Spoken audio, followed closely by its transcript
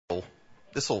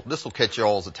This will catch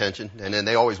y'all's attention. And then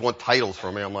they always want titles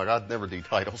from me. I'm like, I'd never do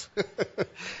titles.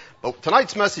 But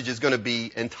tonight's message is going to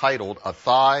be entitled, A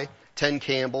Thigh, 10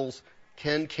 Camels,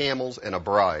 and a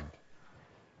Bride.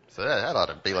 So that ought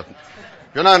to be like, if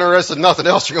you're not interested in nothing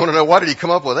else, you're going to know, why did he come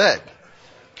up with that?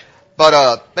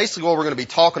 But basically what we're going to be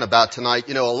talking about tonight,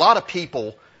 a lot of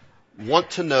people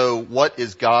want to know what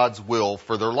is God's will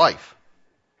for their life.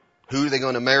 Who are they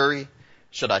going to marry?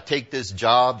 Should I take this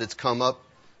job that's come up?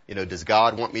 Does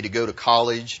God want me to go to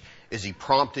college? Is he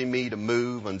prompting me to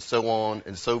move, and so on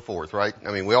and so forth, right?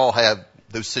 I mean, we all have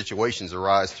those situations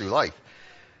arise through life.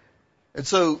 And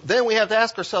so then we have to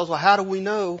ask ourselves, well, how do we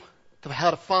know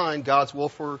how to find God's will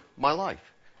for my life?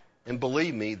 And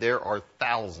believe me, there are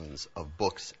thousands of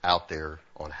books out there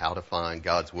on how to find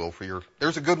God's will for your...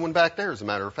 There's a good one back there, as a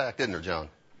matter of fact, isn't there, John?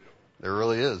 There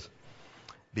really is.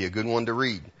 Be a good one to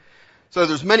read. So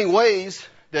there's many ways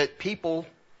that people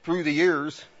through the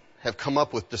years have come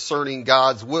up with discerning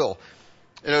God's will.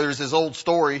 There's this old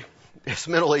story, this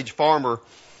middle-aged farmer,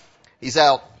 he's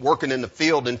out working in the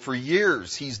field, and for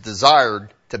years he's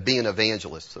desired to be an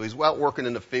evangelist. So he's out working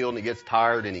in the field, and he gets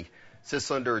tired, and he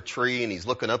sits under a tree, and he's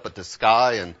looking up at the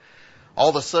sky, and all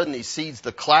of a sudden he sees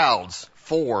the clouds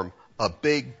form a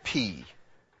big P.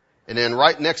 And then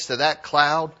right next to that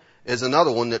cloud is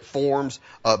another one that forms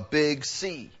a big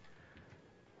C.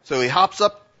 So he hops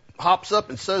up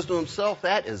and says to himself,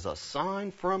 that is a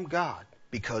sign from God,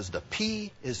 because the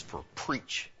P is for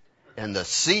preach and the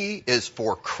C is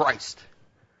for Christ.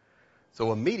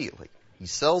 So immediately he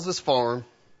sells his farm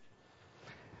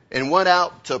and went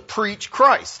out to preach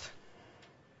Christ.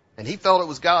 And he felt it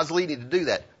was God's leading to do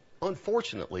that.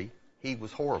 Unfortunately, he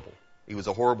was horrible. He was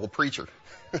a horrible preacher.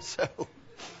 So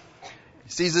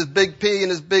he sees his big P and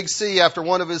his big C after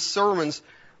one of his sermons.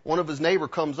 One of his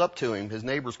neighbors come up to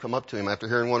him after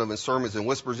hearing one of his sermons and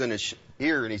whispers in his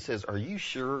ear, and he says, are you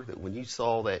sure that when you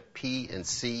saw that P and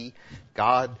C,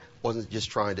 God wasn't just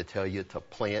trying to tell you to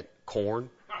plant corn?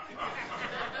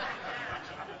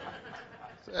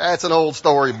 That's an old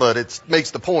story, but it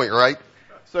makes the point, right?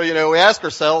 So, we ask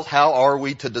ourselves, how are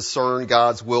we to discern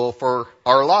God's will for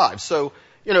our lives? So,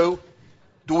 do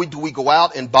we go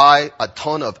out and buy a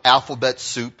ton of alphabet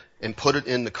soup and put it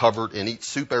in the cupboard and eat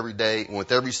soup every day, and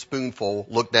with every spoonful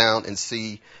look down and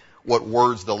see what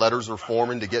words the letters are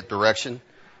forming to get direction,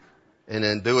 and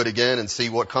then do it again and see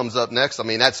what comes up next? I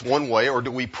mean, that's one way. Or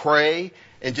do we pray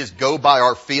and just go by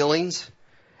our feelings,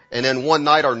 and then one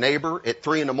night our neighbor at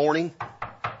 3 a.m.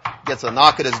 gets a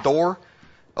knock at his door,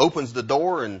 opens the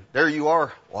door, and there you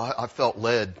are. Well, I felt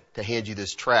led to hand you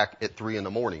this tract at 3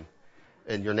 a.m.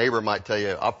 And your neighbor might tell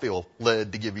you, I feel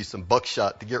led to give you some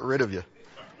buckshot to get rid of you.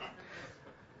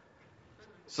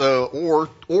 So,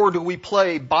 or do we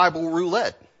play Bible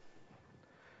roulette?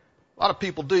 A lot of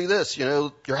people do this,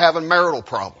 you're having marital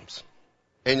problems.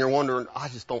 And you're wondering, I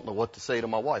just don't know what to say to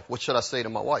my wife. What should I say to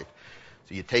my wife?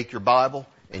 So you take your Bible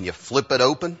and you flip it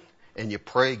open and you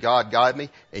pray, God guide me,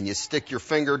 and you stick your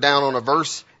finger down on a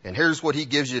verse, and here's what he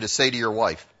gives you to say to your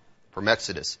wife from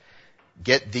Exodus.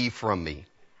 Get thee from me.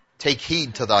 Take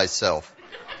heed to thyself.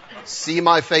 See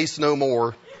my face no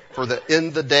more. For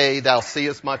in the day thou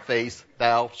seest my face,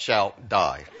 thou shalt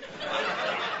die.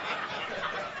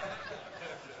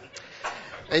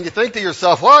 And you think to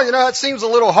yourself, well, it seems a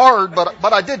little hard,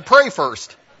 but I did pray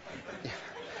first.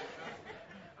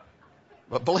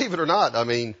 But believe it or not,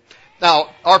 now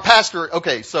our pastor,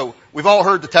 okay, so we've all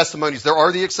heard the testimonies. There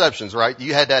are the exceptions, right?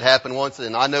 You had that happen once,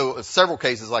 and I know several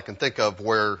cases I can think of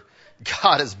where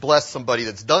God has blessed somebody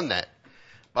that's done that.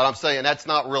 But I'm saying that's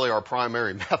not really our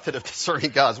primary method of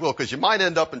discerning God's will, because you might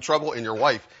end up in trouble in your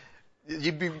wife.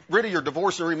 You'd be rid of your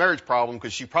divorce and remarriage problem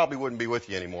because she probably wouldn't be with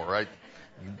you anymore, right?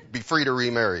 You'd be free to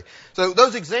remarry. So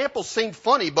those examples seem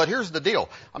funny, but here's the deal.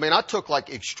 I took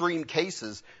extreme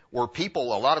cases where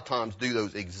people a lot of times do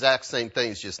those exact same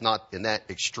things, just not in that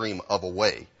extreme of a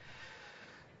way.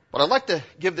 But I'd like to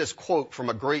give this quote from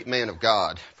a great man of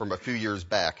God from a few years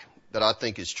back that I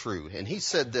think is true. And he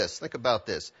said this, think about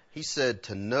this. He said,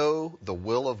 to know the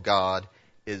will of God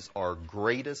is our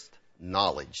greatest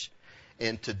knowledge.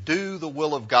 And to do the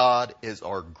will of God is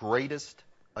our greatest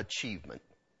achievement.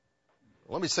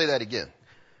 Let me say that again.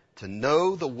 To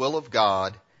know the will of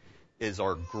God is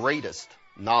our greatest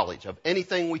knowledge of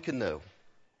anything we can know.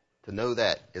 To know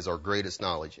that is our greatest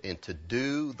knowledge. And to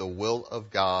do the will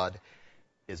of God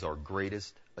is our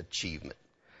greatest achievement.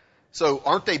 So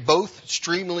aren't they both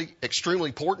extremely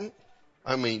important?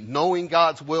 Knowing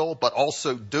God's will, but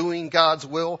also doing God's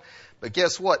will. But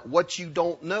guess what? What you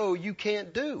don't know, you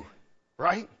can't do,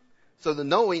 right? So the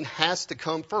knowing has to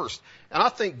come first. And I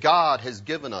think God has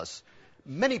given us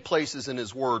many places in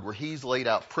his word where he's laid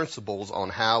out principles on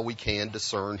how we can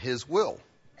discern his will.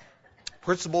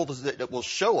 Principles that will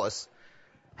show us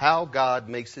how God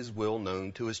makes his will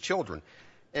known to his children.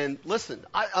 And listen,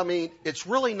 I mean, it's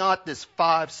really not this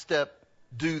 5-step,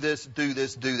 do this, do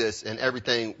this, do this, and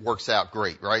everything works out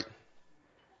great, right?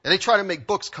 And they try to make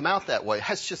books come out that way.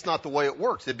 That's just not the way it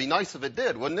works. It'd be nice if it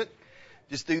did, wouldn't it?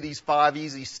 Just do these 5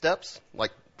 easy steps,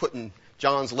 like putting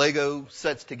John's Lego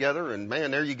sets together, and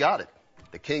man, there you got it.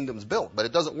 The kingdom's built. But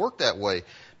it doesn't work that way,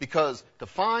 because to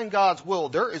find God's will,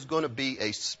 there is going to be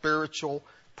a spiritual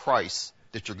price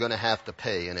that you're going to have to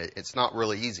pay, and it's not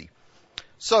really easy.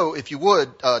 So if you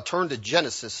would, turn to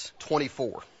Genesis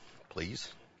 24, please.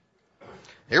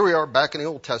 Here we are back in the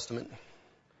Old Testament.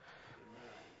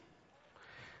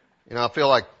 You know, I feel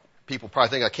like people probably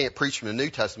think I can't preach from the New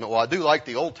Testament. Well, I do like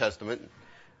the Old Testament.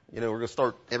 You know, we're going to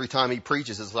start, every time he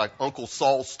preaches, it's like Uncle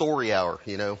Saul's story hour,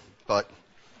 you know. But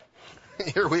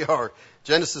here we are,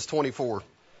 Genesis 24.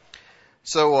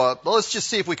 So let's just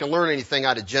see if we can learn anything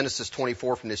out of Genesis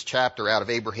 24 from this chapter, out of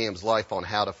Abraham's life, on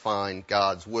how to find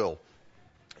God's will.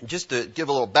 Just to give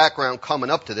a little background coming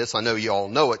up to this, I know you all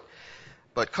know it,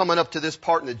 but coming up to this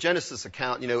part in the Genesis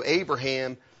account, you know,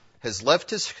 Abraham has left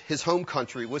his home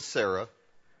country with Sarah.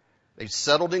 They've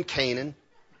settled in Canaan.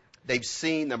 They've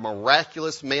seen the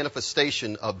miraculous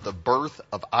manifestation of the birth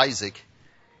of Isaac.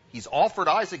 He's offered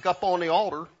Isaac up on the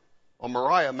altar on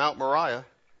Moriah, Mount Moriah,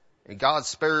 and God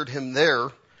spared him there.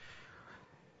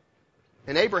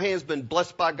 And Abraham's been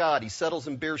blessed by God. He settles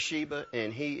in Beersheba,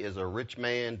 and he is a rich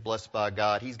man, blessed by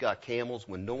God. He's got camels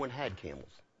when no one had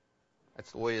camels.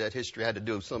 That's the way that history had to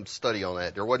do some study on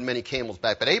that. There wasn't many camels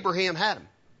back, but Abraham had them.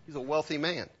 He's a wealthy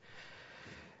man.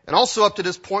 And also up to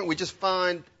this point, we just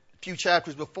find a few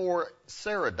chapters before,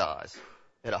 Sarah dies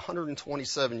at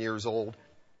 127 years old.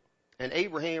 And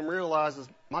Abraham realizes,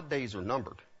 my days are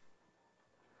numbered.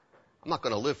 I'm not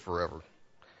going to live forever.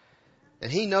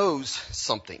 And he knows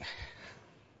something.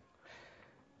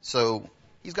 So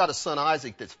he's got a son,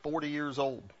 Isaac, that's 40 years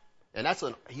old. And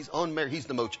he's unmarried. He's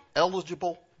the most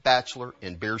eligible bachelor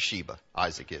in Beersheba,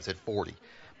 Isaac is, at 40.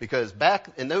 Because back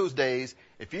in those days,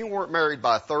 if you weren't married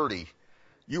by 30,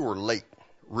 you were late,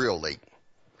 real late.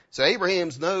 So Abraham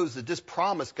knows that this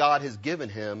promise God has given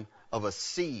him of a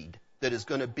seed that is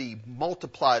going to be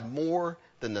multiplied more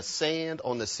than the sand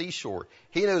on the seashore.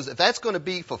 He knows if that's going to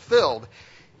be fulfilled,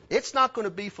 it's not going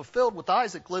to be fulfilled with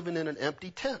Isaac living in an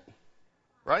empty tent.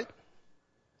 Right?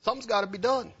 Something's got to be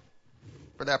done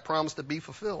for that promise to be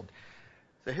fulfilled.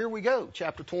 So here we go,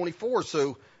 chapter 24.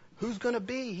 So who's going to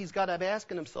be? He's got to be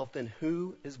asking himself then,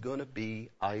 who is going to be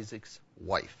Isaac's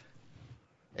wife?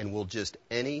 And will just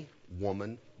any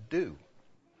woman do?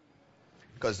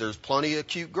 Because there's plenty of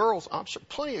cute girls. I'm sure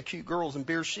plenty of cute girls in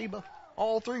Beersheba.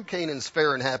 All through Canaan's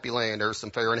fair and happy land, there's some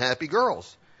fair and happy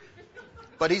girls.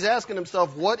 But he's asking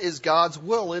himself, what is God's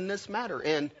will in this matter?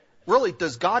 And really,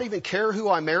 does God even care who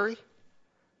I marry?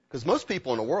 Because most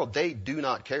people in the world, they do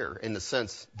not care in the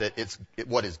sense that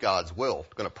what is God's will.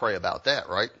 I'm going to pray about that,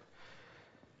 right?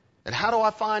 And how do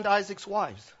I find Isaac's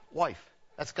wife?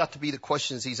 That's got to be the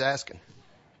questions he's asking.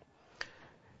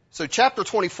 So chapter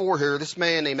 24 here, this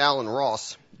man named Alan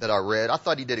Ross that I read, I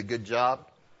thought he did a good job.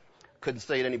 Couldn't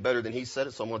say it any better than he said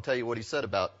it, so I'm going to tell you what he said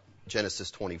about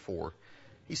Genesis 24.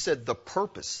 He said the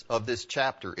purpose of this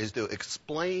chapter is to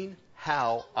explain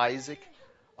how Isaac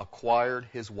acquired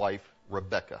his wife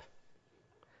Rebekah.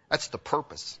 That's the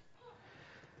purpose.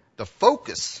 The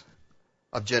focus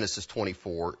of Genesis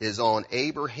 24 is on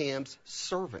Abraham's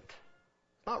servant.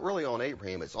 Not really on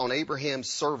Abraham, it's on Abraham's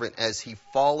servant as he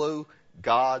followed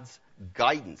God's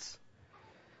guidance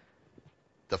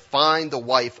to find the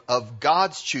wife of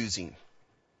God's choosing.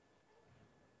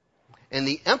 And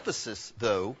the emphasis,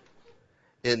 though,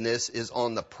 in this is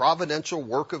on the providential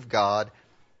work of God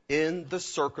in the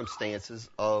circumstances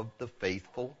of the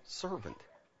faithful servant.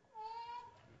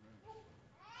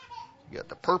 You got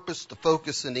the purpose, the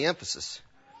focus, and the emphasis.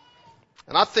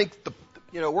 And I think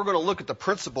we're going to look at the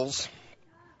principles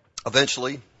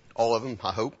eventually, all of them,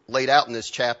 I hope, laid out in this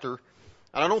chapter.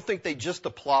 And I don't think they just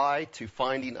apply to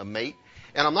finding a mate.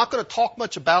 And I'm not going to talk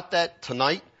much about that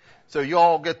tonight. So you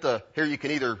all get here you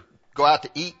can either go out to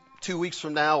eat 2 weeks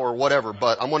from now or whatever,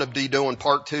 but I'm going to be doing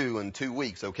part 2 in 2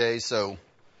 weeks, okay? So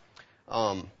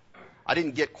I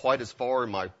didn't get quite as far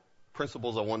in my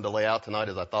principles I wanted to lay out tonight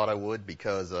as I thought I would,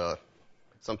 because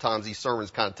sometimes these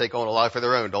sermons kind of take on a life of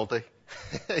their own, don't they?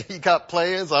 You got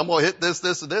plans, I'm going to hit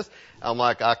this, and this. I'm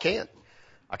like, I can't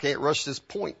rush this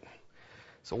point.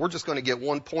 So we're just going to get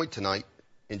one point tonight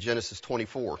in Genesis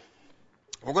 24.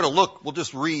 We're going to we'll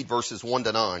just read verses 1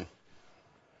 to 9.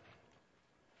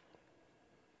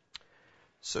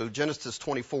 So Genesis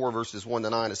 24 verses 1 to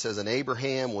 9, it says, And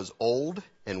Abraham was old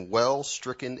and well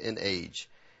stricken in age,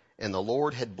 and the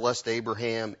Lord had blessed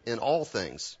Abraham in all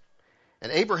things.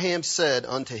 And Abraham said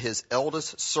unto his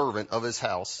eldest servant of his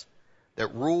house,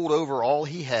 that ruled over all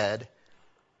he had,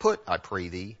 Put, I pray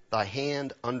thee, thy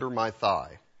hand under my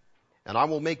thigh, and I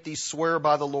will make thee swear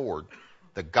by the Lord,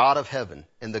 the God of heaven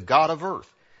and the God of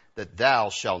earth, that thou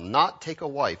shalt not take a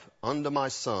wife unto my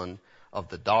son of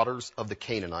the daughters of the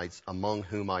Canaanites among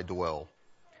whom I dwell.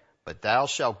 But thou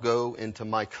shalt go into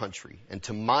my country and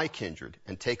to my kindred,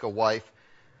 and take a wife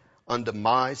unto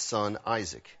my son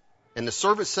Isaac. And the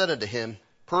servant said unto him,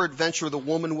 Peradventure the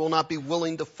woman will not be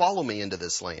willing to follow me into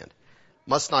this land.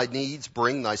 Must I needs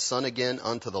bring thy son again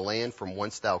unto the land from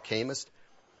whence thou camest?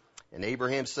 And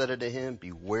Abraham said unto him,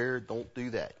 Beware, don't do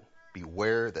that.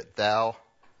 Beware that thou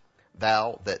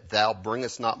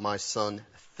bringest not my son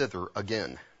thither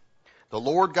again. The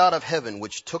Lord God of heaven,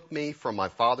 which took me from my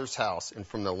father's house and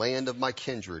from the land of my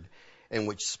kindred, and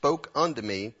which spoke unto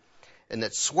me, and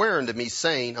that sware unto me,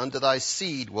 saying, Unto thy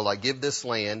seed will I give this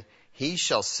land, he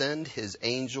shall send his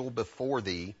angel before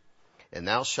thee, and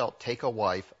thou shalt take a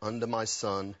wife unto my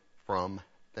son from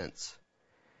thence.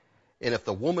 And if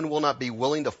the woman will not be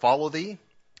willing to follow thee,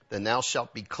 then thou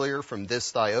shalt be clear from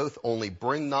this thy oath, only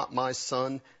bring not my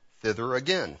son thither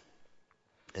again.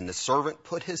 And the servant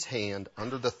put his hand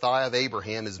under the thigh of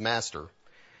Abraham his master,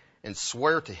 and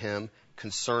sware to him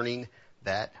concerning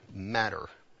that matter.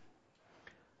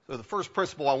 So the first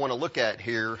principle I want to look at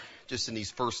here, just in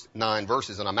these first 9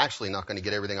 verses, and I'm actually not going to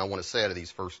get everything I want to say out of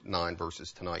these first 9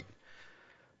 verses tonight.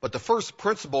 But the first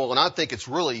principle, and I think it's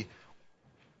really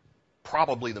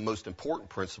probably the most important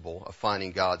principle of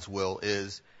finding God's will,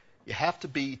 is you have to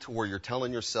be to where you're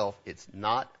telling yourself, it's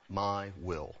not my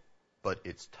will, but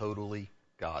it's totally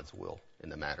God's will in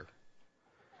the matter.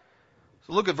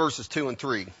 So look at verses 2 and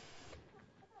 3.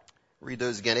 Read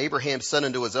those again. Abraham said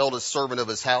unto his eldest servant of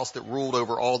his house that ruled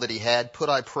over all that he had, Put,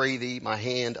 I pray thee, my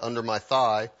hand under my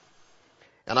thigh,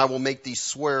 and I will make thee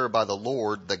swear by the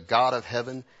Lord, the God of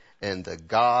heaven and the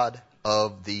God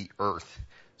of the earth.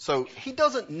 So he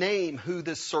doesn't name who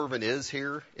this servant is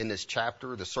here in this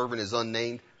chapter. The servant is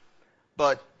unnamed.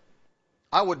 But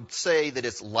I would say that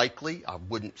it's likely, I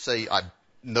wouldn't say I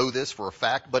know this for a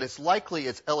fact, but it's likely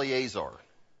it's Eleazar,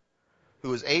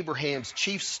 who is Abraham's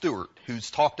chief steward, who's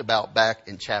talked about back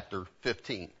in chapter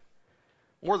 15.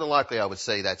 More than likely, I would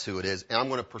say that's who it is, and I'm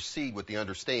going to proceed with the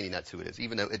understanding that's who it is,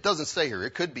 even though it doesn't say here.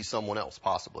 It could be someone else,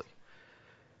 possibly.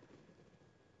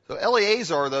 So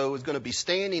Eleazar, though, is going to be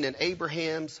standing in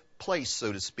Abraham's place,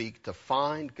 so to speak, to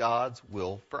find God's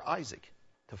will for Isaac,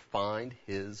 to find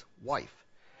his wife.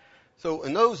 So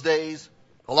in those days,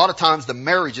 a lot of times the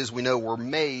marriages, we know, were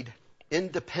made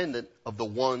independent of the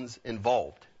ones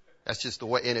involved. That's just the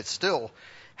way, and it still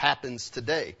happens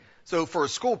today. So for a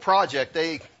school project,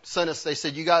 they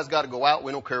said, you guys got to go out.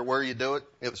 We don't care where you do it.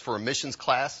 It was for a missions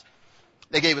class.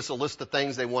 They gave us a list of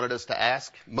things they wanted us to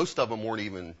ask. Most of them weren't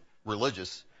even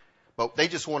religious, but they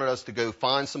just wanted us to go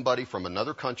find somebody from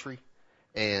another country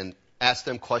and ask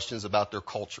them questions about their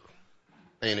culture.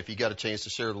 And if you got a chance to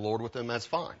share the Lord with them, that's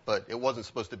fine. But it wasn't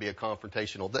supposed to be a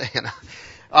confrontational thing.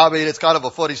 I mean, it's kind of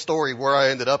a funny story where I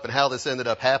ended up and how this ended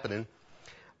up happening.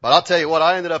 But I'll tell you what,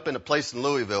 I ended up in a place in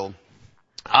Louisville.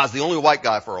 I was the only white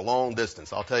guy for a long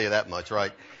distance. I'll tell you that much,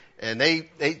 right? And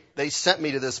they sent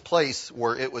me to this place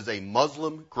where it was a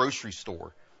Muslim grocery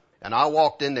store. And I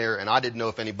walked in there and I didn't know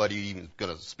if anybody even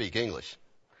going to speak English.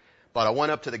 But I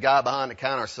went up to the guy behind the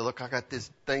counter. I said, look, I got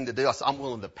this thing to do. I said, I'm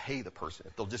willing to pay the person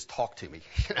if they'll just talk to me.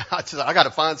 I said, I got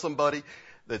to find somebody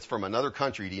that's from another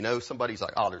country. Do you know somebody? He's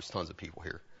like, oh, there's tons of people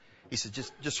here. He said,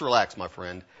 just relax, my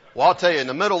friend. Well, I'll tell you, in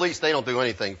the Middle East, they don't do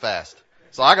anything fast.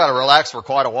 So I got to relax for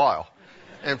quite a while.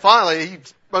 And finally, he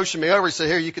motioned me over. He said,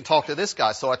 here, you can talk to this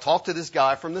guy. So I talked to this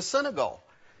guy from the Senegal.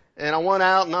 And I went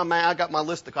out and I got my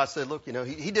list. I said, look,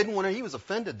 he didn't want to, he was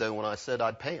offended though when I said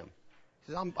I'd pay him.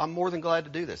 He said, I'm more than glad to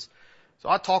do this. So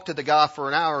I talked to the guy for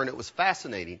an hour and it was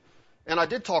fascinating. And I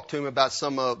did talk to him about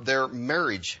some of their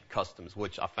marriage customs,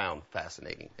 which I found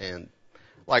fascinating. And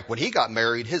like when he got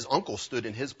married, his uncle stood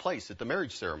in his place at the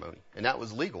marriage ceremony. And that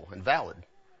was legal and valid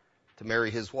to marry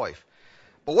his wife.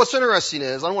 But what's interesting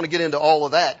is, I don't want to get into all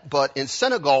of that, but in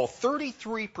Senegal,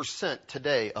 33%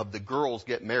 today of the girls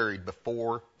get married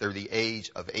before they're the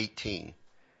age of 18.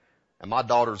 And my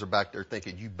daughters are back there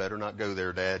thinking, you better not go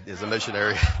there, Dad, as a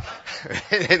missionary.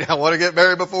 And I want to get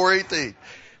married before 18.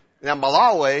 Now,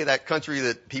 Malawi, that country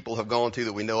that people have gone to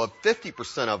that we know of,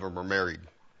 50% of them are married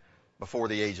before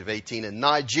the age of 18. In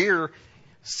Nigeria,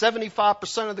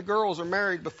 75% of the girls are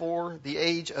married before the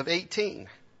age of 18.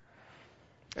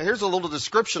 And here's a little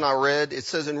description I read. It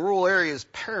says in rural areas,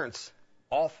 parents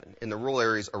often in the rural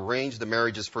areas arrange the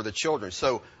marriages for the children.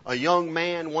 So a young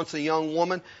man wants a young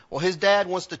woman. Well, his dad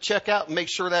wants to check out and make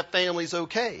sure that family's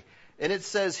okay. And it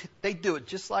says they do it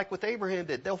just like what Abraham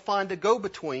did. They'll find a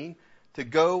go-between to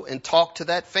go and talk to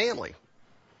that family.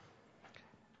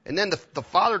 And then the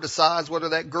father decides whether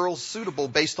that girl's suitable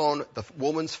based on the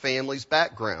woman's family's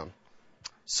background.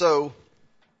 So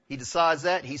he decides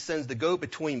that. He sends the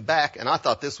go-between back, and I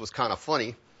thought this was kind of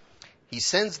funny. He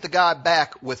sends the guy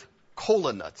back with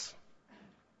cola nuts.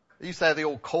 They used to have the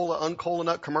old uncola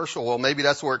nut commercial. Well, maybe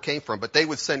that's where it came from. But they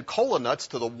would send cola nuts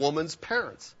to the woman's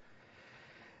parents.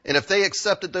 And if they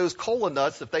accepted those cola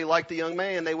nuts, if they liked the young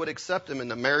man, they would accept him, and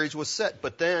the marriage was set.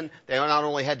 But then they not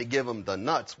only had to give him the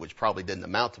nuts, which probably didn't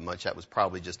amount to much, that was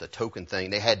probably just a token thing.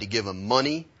 They had to give him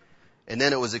money, and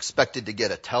then it was expected to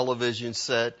get a television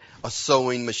set, a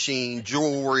sewing machine,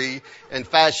 jewelry, and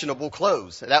fashionable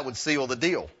clothes. And that would seal the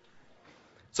deal.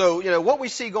 So, what we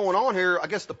see going on here, I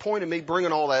guess the point of me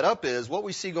bringing all that up is what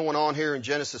we see going on here in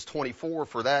Genesis 24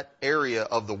 for that area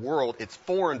of the world, it's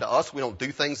foreign to us. We don't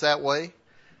do things that way.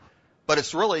 But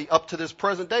it's really up to this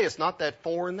present day. It's not that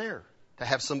foreign there to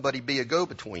have somebody be a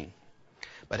go-between.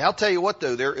 But I'll tell you what,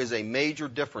 though, there is a major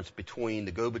difference between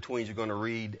the go-betweens you're going to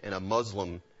read in a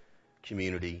Muslim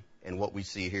community and what we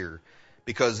see here.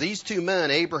 Because these two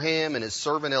men, Abraham and his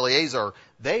servant Eliezer,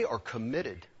 they are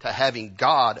committed to having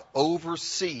God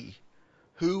oversee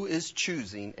who is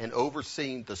choosing and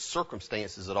overseeing the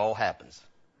circumstances that all happens.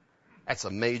 That's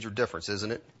a major difference,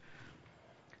 isn't it?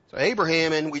 So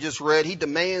Abraham, and we just read, he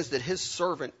demands that his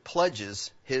servant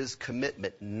pledges his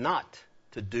commitment not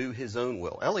to do his own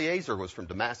will. Eliezer was from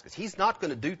Damascus. He's not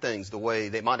going to do things the way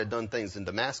they might have done things in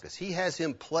Damascus. He has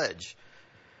him pledge.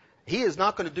 He is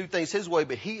not going to do things his way,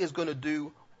 but he is going to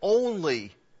do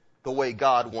only the way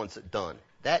God wants it done.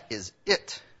 That is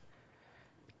it.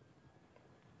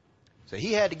 So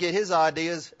he had to get his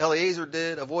ideas, Eliezer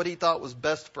did, of what he thought was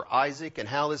best for Isaac and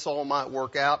how this all might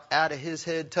work out of his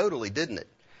head totally, didn't it?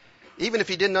 Even if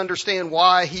he didn't understand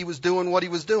why he was doing what he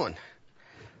was doing.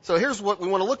 So here's what we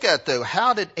want to look at, though.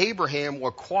 How did Abraham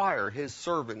require his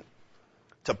servant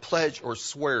to pledge or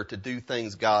swear to do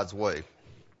things God's way?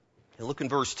 And look in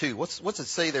verse 2. What's it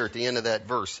say there at the end of that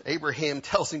verse? Abraham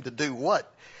tells him to do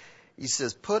what? He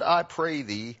says, "Put, I pray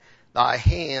thee, thy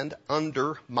hand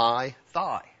under my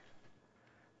thigh."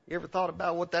 You ever thought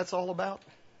about what that's all about?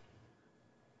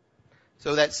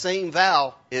 So that same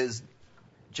vow is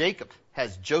Jacob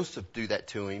has Joseph do that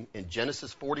to him in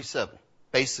Genesis 47.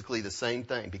 Basically the same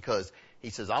thing, because he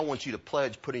says, I want you to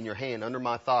pledge putting your hand under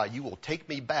my thigh. You will take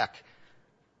me back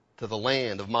to the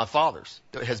land of my fathers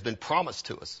that has been promised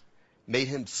to us. Made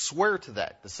him swear to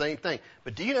that, the same thing.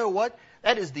 But do you know what?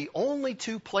 That is the only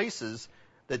two places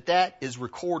that is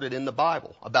recorded in the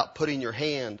Bible, about putting your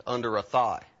hand under a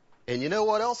thigh. And you know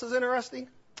what else is interesting?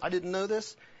 I didn't know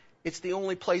this. It's the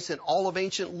only place in all of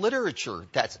ancient literature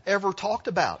that's ever talked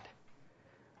about.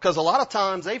 Because a lot of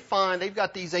times they've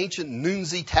got these ancient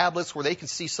Nunzi tablets where they can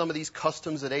see some of these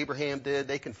customs that Abraham did.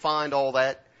 They can find all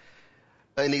that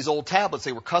in these old tablets.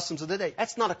 They were customs of the day.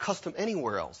 That's not a custom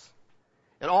anywhere else.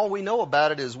 And all we know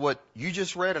about it is what you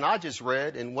just read and I just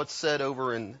read and what's said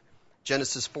over in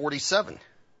Genesis 47.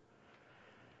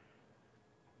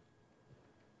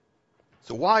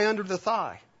 So why under the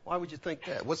thigh? Why would you think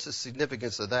that? What's the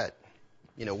significance of that?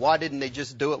 Why didn't they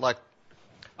just do it like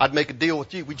I'd make a deal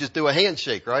with you? We just do a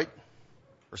handshake, right?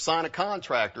 Or sign a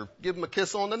contract or give them a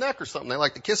kiss on the neck or something. They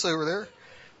like to kiss over there.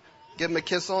 Give them a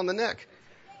kiss on the neck.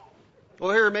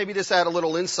 Well, here, maybe just add a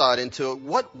little insight into it.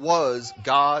 What was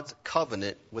God's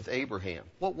covenant with Abraham?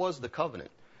 What was the covenant?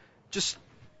 Just,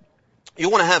 you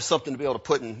want to have something to be able to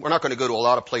put in. We're not going to go to a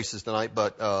lot of places tonight,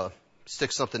 but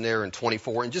stick something there in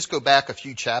 24 and just go back a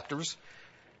few chapters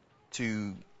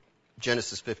to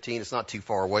Genesis 15. It's not too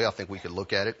far away. I think we could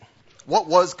look at it. What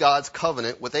was God's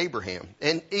covenant with Abraham?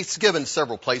 And it's given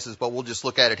several places, but we'll just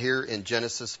look at it here in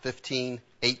Genesis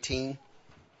 15:18.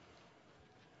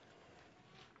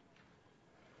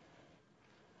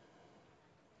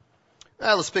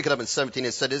 Let's pick it up in 17.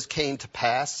 It said, "It came to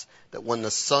pass that when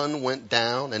the sun went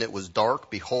down and it was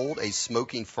dark, behold, a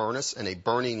smoking furnace and a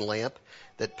burning lamp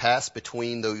that passed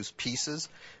between those pieces."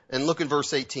 And look in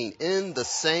verse 18. "In the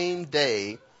same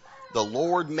day, the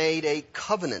Lord made a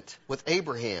covenant with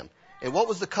Abraham." And what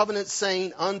was the covenant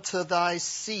saying? "Unto thy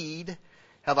seed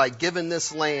have I given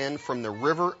this land from the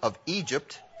river of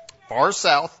Egypt, far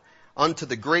south, unto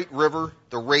the great river,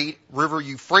 the river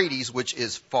Euphrates, which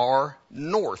is far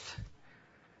north."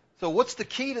 So what's the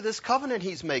key to this covenant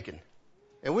he's making?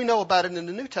 And we know about it in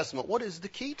the New Testament. What is the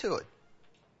key to it?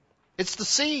 It's the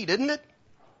seed, isn't it?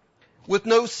 With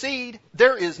no seed,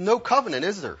 there is no covenant,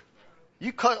 is there?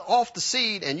 You cut off the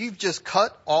seed and you've just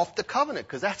cut off the covenant,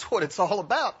 because that's what it's all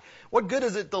about. What good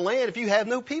is it the land if you have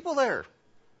no people there?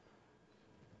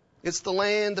 It's the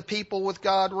land, the people with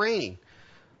God reigning.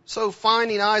 So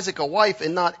finding Isaac a wife,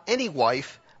 and not any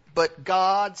wife, but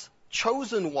God's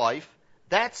chosen wife,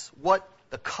 that's what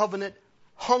the covenant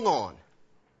hung on.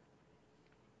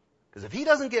 Because if he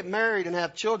doesn't get married and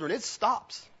have children, it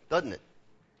stops, doesn't it?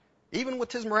 Even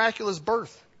with his miraculous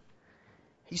birth,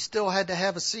 he still had to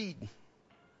have a seed.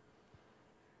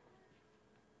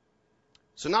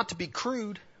 So not to be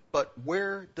crude, but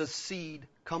where does seed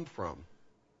come from?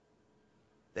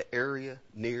 The area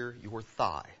near your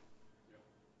thigh.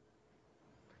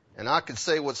 And I could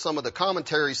say what some of the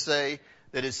commentaries say,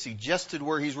 that is suggested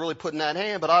where he's really putting that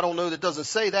hand, but I don't know that it doesn't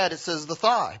say that. It says the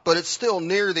thigh. But it's still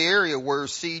near the area where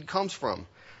seed comes from.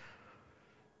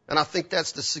 And I think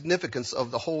that's the significance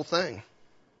of the whole thing.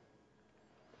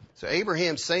 So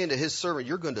Abraham's saying to his servant,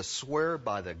 you're going to swear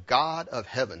by the God of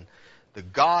heaven, the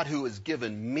God who has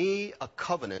given me a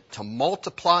covenant to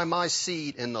multiply my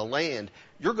seed in the land.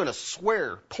 You're going to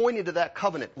swear, pointing to that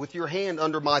covenant with your hand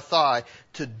under my thigh,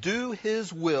 to do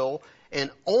his will and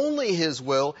only his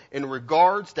will in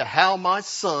regards to how my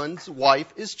son's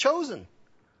wife is chosen.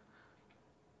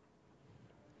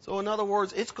 So in other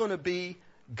words, it's going to be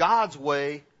God's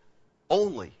way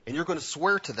only, and you're going to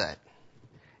swear to that.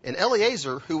 And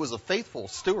Eliezer, who was a faithful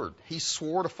steward, he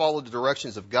swore to follow the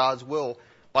directions of God's will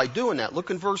by doing that. Look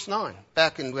in verse 9.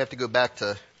 We have to go back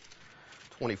to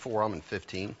 24. I'm in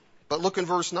 15. But look in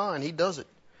verse 9. He does it.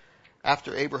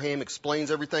 After Abraham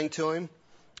explains everything to him,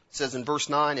 it says in verse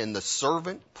 9, and the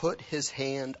servant put his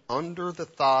hand under the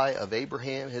thigh of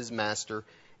Abraham his master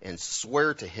and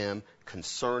swore to him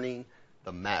concerning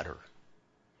the matter.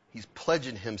 He's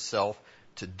pledging himself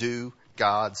to do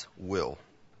God's will.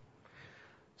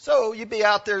 So you'd be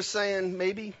out there saying,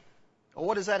 maybe, well,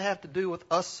 what does that have to do with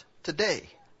us today?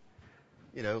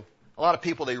 You know, a lot of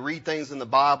people, they read things in the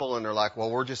Bible and they're like,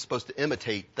 well, we're just supposed to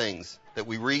imitate things that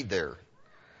we read there.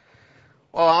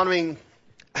 Well, I mean,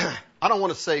 I don't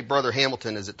want to say Brother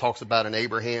Hamilton, as it talks about in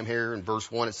Abraham here. In verse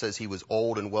 1, it says he was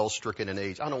old and well stricken in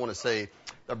age. I don't want to say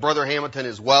that Brother Hamilton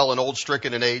is well and old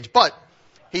stricken in age, but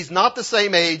he's not the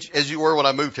same age as you were when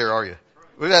I moved here, are you?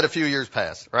 We've had a few years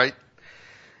pass, right?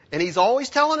 And he's always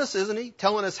telling us, isn't he?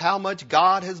 Telling us how much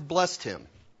God has blessed him.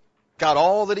 Got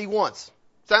all that he wants.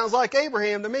 Sounds like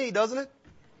Abraham to me, doesn't it?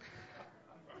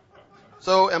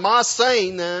 So am I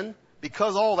saying then,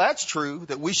 because all that's true,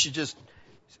 that we should just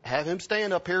have him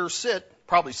stand up here or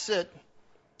probably sit,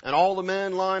 and all the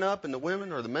men line up and the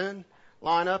women or the men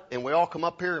line up, and we all come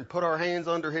up here and put our hands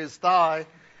under his thigh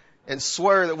and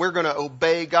swear that we're going to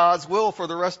obey God's will for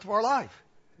the rest of our life?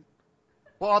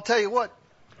 Well, I'll tell you what.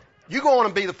 You go on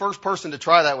and be the first person to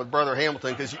try that with Brother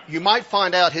Hamilton, because you might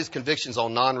find out his convictions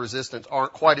on non-resistance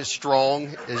aren't quite as strong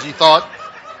as you thought.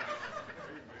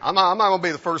 I'm not going to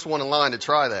be the first one in line to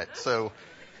try that. So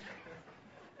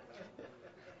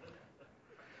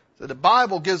the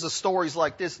Bible gives us stories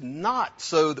like this not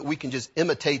so that we can just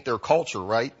imitate their culture,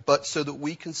 right? But so that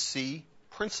we can see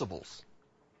principles.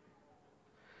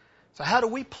 So how do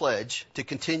we pledge to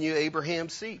continue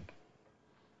Abraham's seed?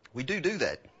 We do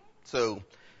that. So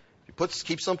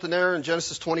keep something there in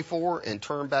Genesis 24 and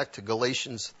turn back to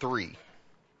Galatians 3.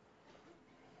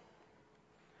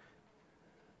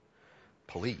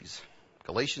 Please.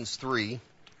 Galatians 3.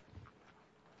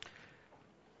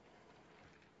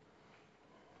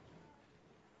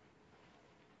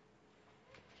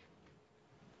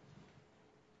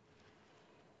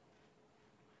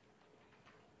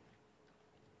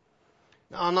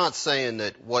 Now, I'm not saying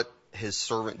that what his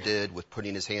servant did with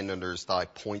putting his hand under his thigh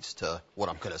points to what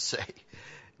I'm going to say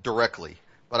directly.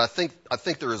 But I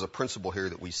think there is a principle here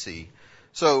that we see.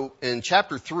 So in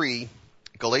chapter 3,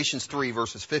 Galatians 3,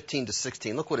 verses 15 to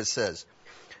 16, look what it says.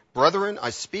 Brethren, I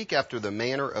speak after the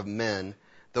manner of men,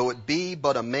 though it be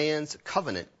but a man's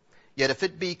covenant. Yet if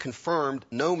it be confirmed,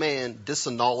 no man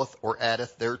disannulleth or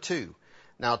addeth thereto.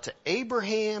 Now to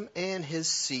Abraham and his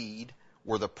seed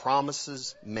were the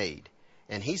promises made.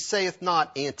 And he saith not,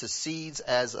 and to seeds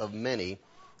as of many,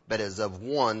 but as of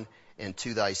one, and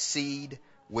to thy seed,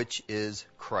 which is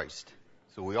Christ.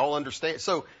 So we all understand.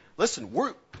 So listen,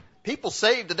 people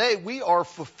saved today, we are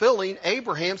fulfilling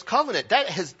Abraham's covenant.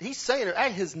 He's saying that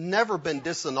has never been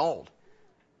disannulled.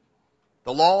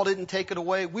 The law didn't take it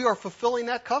away. We are fulfilling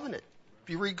that covenant. If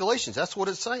you read Galatians, that's what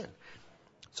it's saying.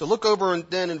 So look over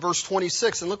then in verse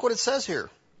 26, and look what it says here.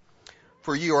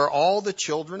 For you are all the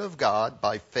children of God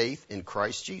by faith in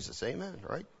Christ Jesus. Amen,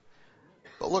 right?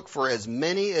 But look, for as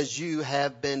many as you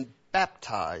have been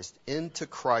baptized into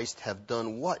Christ have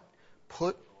done what?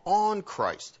 put on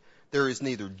Christ. There is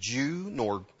neither Jew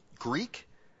nor Greek.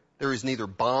 There is neither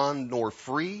bond nor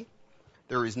free.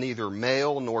 There is neither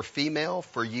male nor female,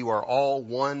 for you are all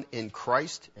one in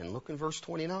Christ. And look in verse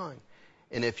 29.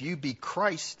 And if you be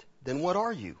Christ, then what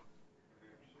are you?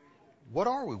 What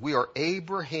are we? We are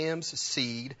Abraham's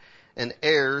seed and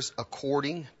heirs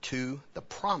according to the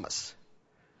promise.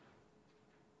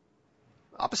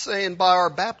 I'm saying by our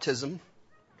baptism,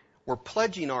 we're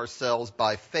pledging ourselves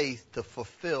by faith to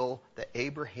fulfill the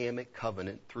Abrahamic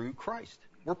covenant through Christ.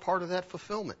 We're part of that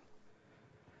fulfillment.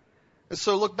 And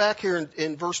so look back here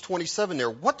in verse 27 there.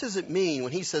 What does it mean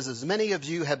when he says, as many of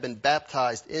you have been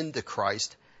baptized into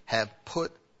Christ, have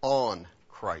put on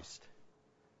Christ?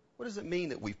 What does it mean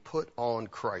that we've put on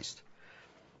Christ?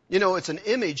 You know, it's an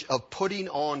image of putting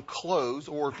on clothes,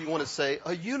 or if you want to say,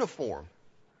 a uniform.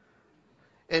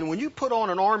 And when you put on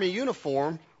an army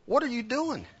uniform, what are you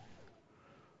doing?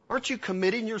 Aren't you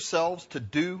committing yourselves to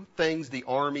do things the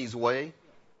Army's way?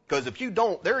 Because if you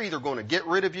don't, they're either going to get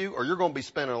rid of you or you're going to be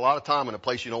spending a lot of time in a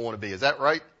place you don't want to be. Is that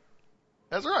right?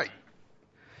 That's right.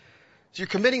 So you're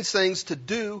committing things to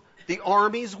do the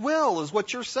Army's will is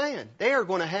what you're saying. They are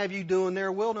going to have you doing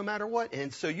their will no matter what.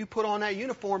 And so you put on that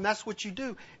uniform, that's what you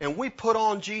do. And we put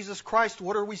on Jesus Christ,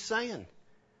 what are we saying?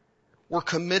 We're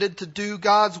committed to do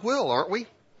God's will, aren't we?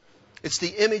 It's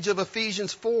the image of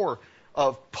Ephesians 4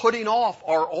 of putting off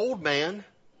our old man,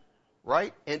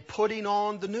 right? And putting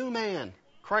on the new man,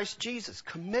 Christ Jesus,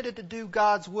 committed to do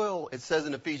God's will. It says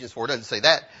in Ephesians 4, it doesn't say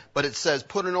that, but it says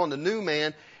putting on the new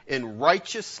man in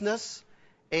righteousness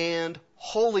and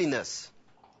holiness.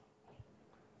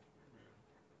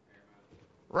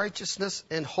 Righteousness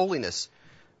and holiness.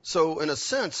 So in a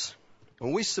sense,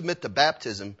 when we submit to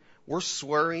baptism, we're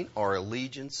swearing our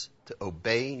allegiance to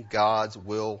obeying God's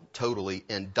will totally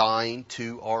and dying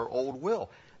to our old will.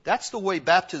 That's the way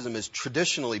baptism has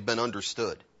traditionally been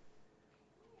understood.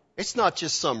 It's not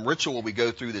just some ritual we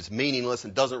go through that's meaningless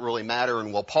and doesn't really matter,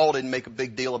 and well, Paul didn't make a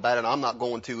big deal about it, I'm not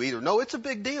going to either. No, it's a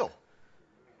big deal.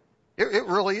 It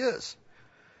really is.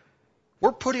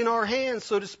 We're putting our hands,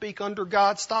 so to speak, under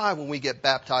God's thigh when we get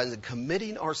baptized and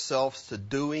committing ourselves to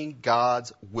doing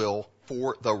God's will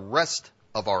for the rest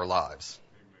of our lives.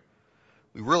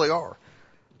 We really are.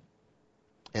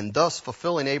 And thus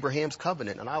fulfilling Abraham's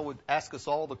covenant. And I would ask us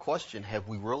all the question, have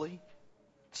we really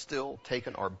still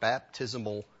taken our baptism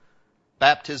or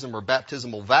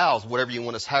baptismal vows, however you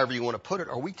want to put it,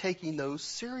 are we taking those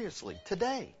seriously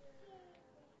today?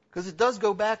 Because it does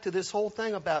go back to this whole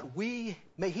thing about he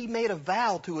made a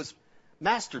vow to his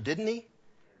master, didn't he?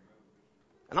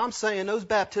 And I'm saying those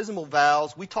baptismal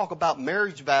vows, we talk about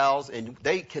marriage vows and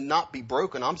they cannot be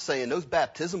broken. I'm saying those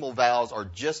baptismal vows are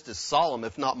just as solemn,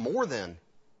 if not more than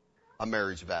a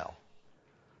marriage vow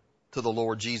to the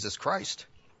Lord Jesus Christ.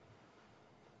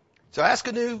 So ask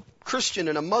a new Christian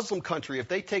in a Muslim country if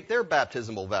they take their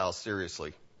baptismal vows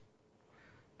seriously.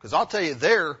 Because I'll tell you,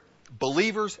 their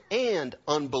believers and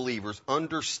unbelievers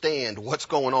understand what's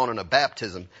going on in a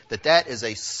baptism, that is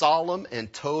a solemn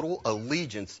and total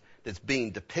allegiance that's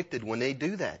being depicted when they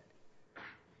do that.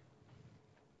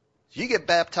 So you get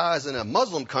baptized in a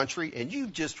Muslim country and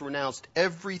you've just renounced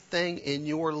everything in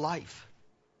your life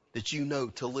that you know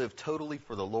to live totally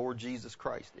for the Lord Jesus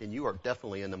Christ. And you are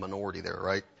definitely in the minority there,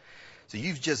 right? So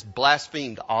you've just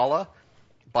blasphemed Allah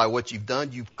by what you've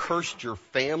done. You've cursed your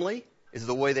family, is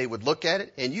the way they would look at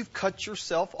it. And you've cut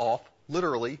yourself off,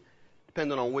 literally,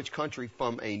 depending on which country,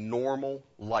 from a normal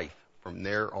life from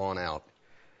there on out.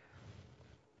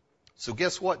 So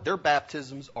guess what? Their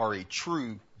baptisms are a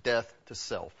true death to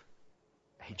self.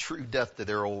 A true death to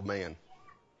their old man.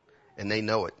 And they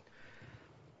know it.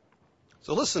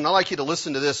 So listen, I'd like you to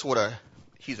listen to this.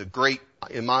 He's a great,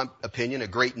 in my opinion, a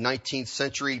great 19th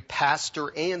century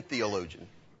pastor and theologian.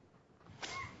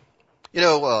 You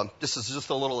know, this is just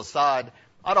a little aside.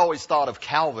 I'd always thought of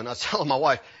Calvin. I was telling my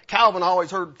wife, Calvin, I always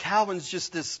heard Calvin's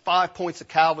just this 5 points of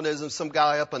Calvinism, some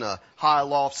guy up in a high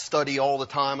loft study all the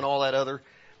time and all that other.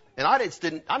 And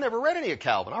I never read any of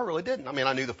Calvin. I really didn't. I mean,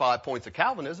 I knew the 5 points of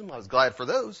Calvinism. I was glad for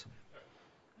those.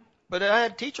 But I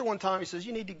had a teacher one time, he says,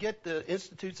 you need to get the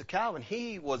Institutes of Calvin.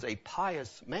 He was a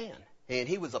pious man. And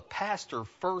he was a pastor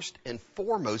first and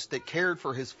foremost that cared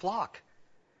for his flock.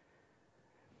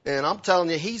 And I'm telling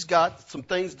you, he's got some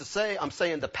things to say. I'm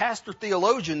saying the pastor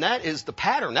theologian, that is the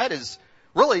pattern. That is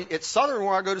really, at Southern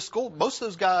where I go to school, most of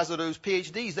those guys are those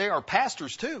PhDs, they are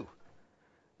pastors too.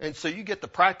 And so you get the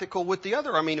practical with the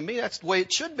other. I mean, to me, that's the way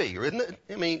it should be, isn't it?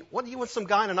 I mean, what do you want some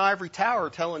guy in an ivory tower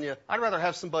telling you? I'd rather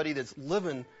have somebody that's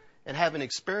living and having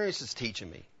experiences teaching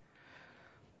me.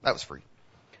 That was free.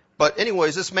 But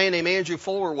anyways, this man named Andrew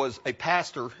Fuller was a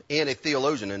pastor and a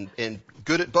theologian and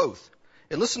good at both.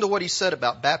 And listen to what he said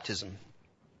about baptism.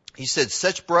 He said,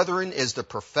 "Such, brethren, is the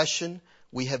profession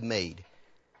we have made.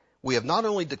 We have not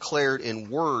only declared in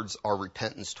words our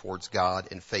repentance towards God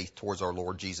and faith towards our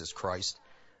Lord Jesus Christ,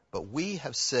 but we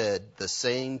have said the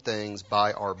same things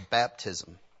by our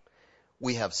baptism.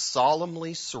 We have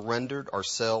solemnly surrendered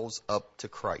ourselves up to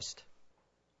Christ."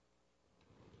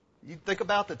 You think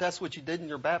about that, that's what you did in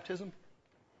your baptism?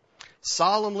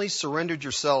 Solemnly surrendered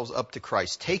yourselves up to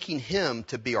Christ, taking him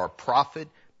to be our prophet,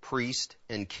 priest,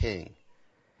 and king,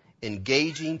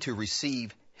 engaging to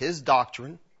receive his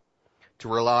doctrine, to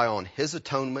rely on his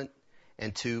atonement,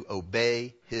 and to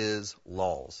obey his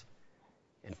laws.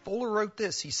 And Fuller wrote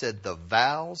this. He said, "The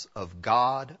vows of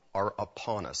God are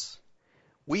upon us.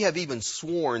 We have even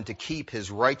sworn to keep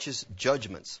his righteous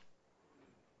judgments.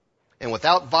 And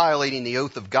without violating the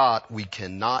oath of God, we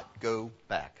cannot go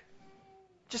back."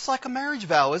 Just like a marriage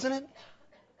vow, isn't it?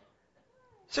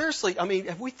 Seriously, I mean,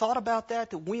 have we thought about that?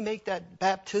 That we make that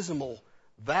baptismal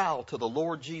vow to the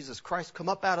Lord Jesus Christ, come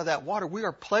up out of that water. We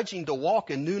are pledging to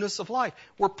walk in newness of life.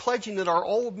 We're pledging that our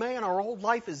old man, our old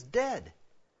life is dead.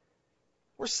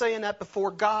 We're saying that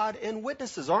before God and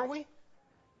witnesses, aren't we?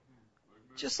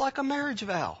 Just like a marriage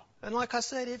vow. And like I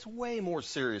said, it's way more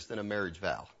serious than a marriage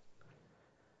vow.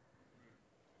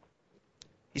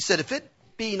 He said, if it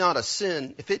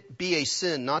be a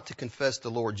sin not to confess the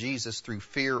Lord Jesus through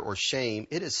fear or shame,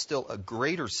 it is still a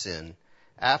greater sin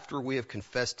after we have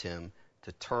confessed him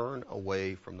to turn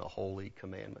away from the holy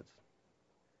commandments.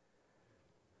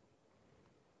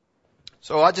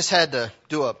 So I just had to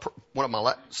do one of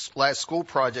my last school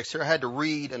projects here. I had to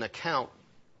read an account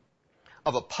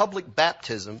of a public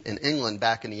baptism in England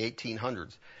back in the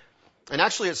 1800s. And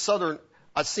actually at Southern,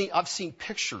 I've seen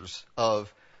pictures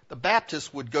of the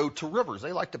Baptists would go to rivers.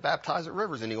 They liked to baptize at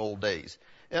rivers in the old days.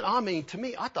 And I mean, to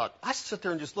me, I sit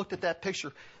there and just looked at that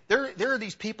picture. There are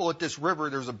these people at this river.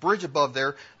 There's a bridge above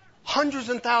there. Hundreds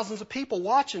and thousands of people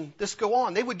watching this go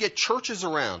on. They would get churches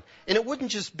around. And it wouldn't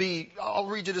just be, I'll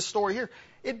read you this story here.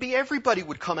 It'd be everybody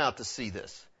would come out to see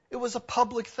this. It was a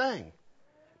public thing.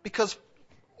 Because,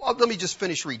 well, let me just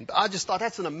finish reading. I just thought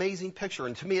that's an amazing picture.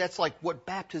 And to me, that's like what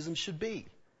baptism should be.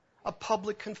 A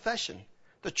public confession.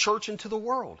 The church into the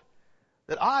world.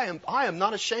 That I am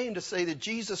not ashamed to say that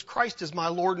Jesus Christ is my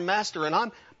Lord and Master, and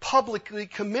I'm publicly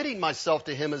committing myself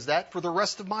to him as that for the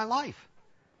rest of my life.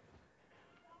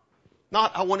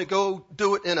 Not I want to go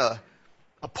do it in a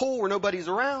pool where nobody's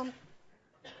around.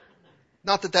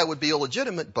 Not that would be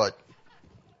illegitimate, but...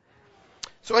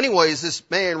 So anyways, this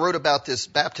man wrote about this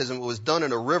baptism. It was done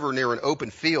in a river near an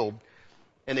open field.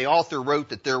 And the author wrote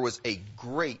that there was a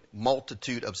great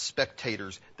multitude of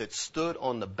spectators that stood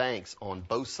on the banks on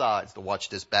both sides to watch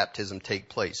this baptism take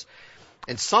place.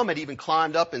 And some had even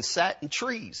climbed up and sat in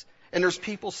trees. And there's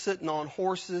people sitting on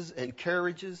horses and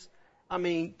carriages. I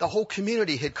mean, the whole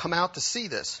community had come out to see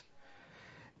this.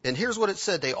 And here's what it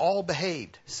said. They all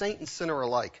behaved, saint and sinner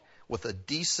alike, with a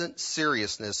decent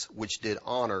seriousness which did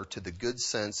honor to the good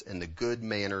sense and the good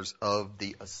manners of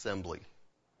the assembly.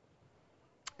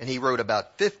 And he wrote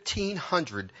about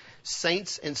 1,500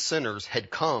 saints and sinners had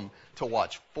come to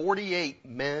watch 48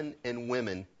 men and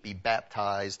women be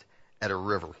baptized at a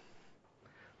river.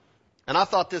 And I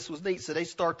thought this was neat. So they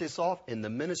start this off, and the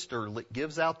minister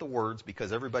gives out the words,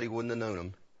 because everybody wouldn't have known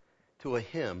them, to a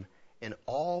hymn, and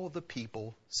all the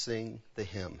people sing the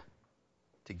hymn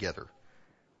together.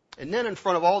 And then in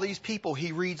front of all these people,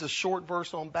 he reads a short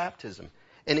verse on baptism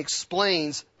and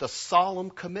explains the solemn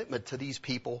commitment to these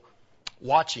people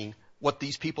watching, what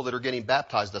these people that are getting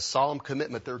baptized, the solemn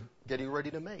commitment they're getting ready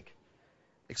to make.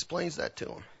 Explains that to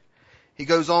them. He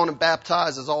goes on and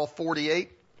baptizes all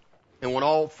 48. And when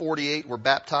all 48 were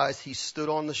baptized, he stood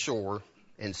on the shore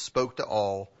and spoke to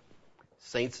all,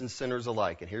 saints and sinners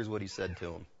alike. And here's what he said to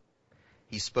them.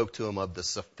 He spoke to them of the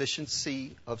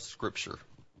sufficiency of Scripture,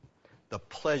 the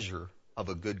pleasure of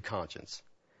a good conscience,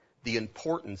 the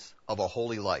importance of a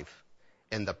holy life,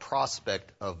 and the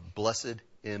prospect of blessed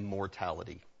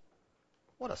immortality.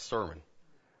 What a sermon.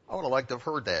 I would have liked to have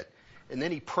heard that. And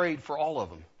then he prayed for all of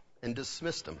them and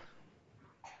dismissed them.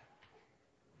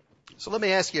 So let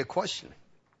me ask you a question.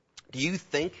 Do you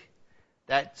think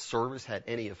that service had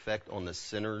any effect on the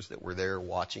sinners that were there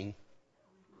watching?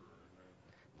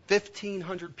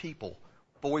 1,500 people,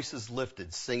 voices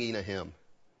lifted, singing a hymn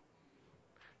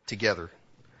together.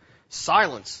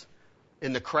 Silence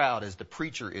in the crowd as the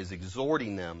preacher is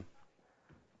exhorting them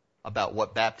about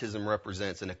what baptism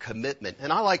represents and a commitment.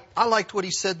 And I liked what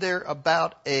he said there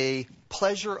about a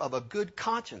pleasure of a good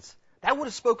conscience. That would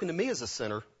have spoken to me as a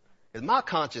sinner. Because my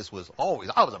conscience was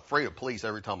I was afraid of police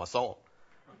every time I saw them.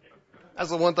 That's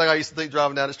the one thing I used to think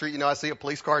driving down the street. I see a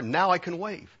police car, and now I can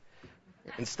wave.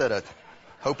 instead of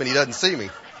hoping he doesn't see me.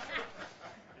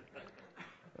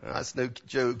 That's no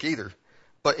joke either.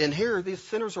 But in here, these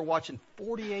sinners are watching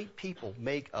 48 people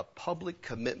make a public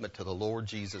commitment to the Lord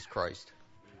Jesus Christ.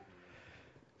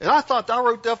 And I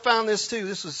found this too.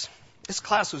 This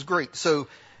class was great. So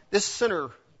this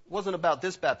sinner wasn't about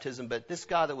this baptism, but this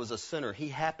guy that was a sinner,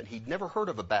 he'd never heard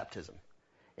of a baptism.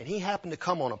 And he happened to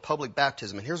come on a public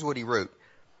baptism. And here's what he wrote.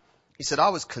 He said, I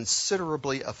was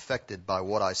considerably affected by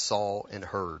what I saw and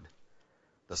heard.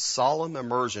 The solemn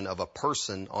immersion of a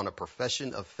person on a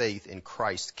profession of faith in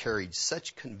Christ carried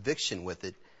such conviction with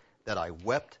it that I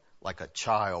wept like a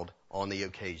child on the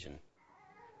occasion.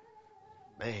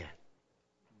 Man,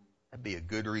 that'd be a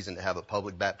good reason to have a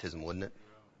public baptism, wouldn't it?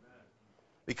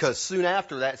 Because soon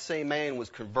after, that same man was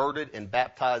converted and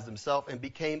baptized himself and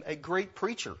became a great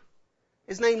preacher.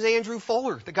 His name's Andrew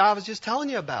Fuller, the guy I was just telling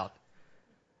you about.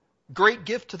 Great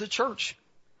gift to the church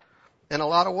in a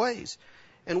lot of ways.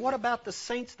 And what about the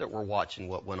saints that were watching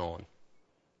what went on?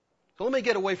 So let me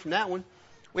get away from that one.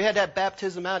 We had that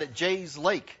baptism out at Jay's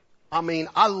Lake. I mean,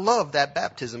 I love that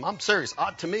baptism. I'm serious.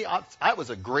 To me, that was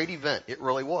a great event. It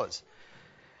really was.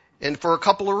 And for a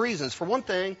couple of reasons. For one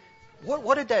thing,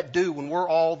 what did that do when we're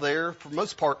all there? For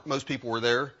most part, most people were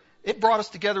there. It brought us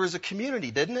together as a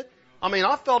community, didn't it? I mean,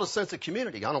 I felt a sense of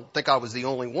community. I don't think I was the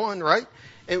only one, right?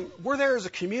 And we're there as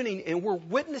a community, and we're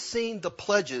witnessing the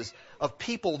pledges of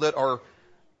people that are,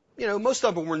 most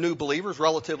of them were new believers,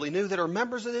 relatively new, that are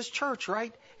members of this church,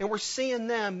 right? And we're seeing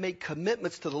them make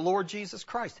commitments to the Lord Jesus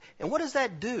Christ. And what does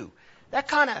that do? That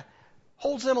kind of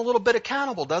holds them a little bit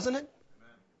accountable, doesn't it?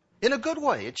 In a good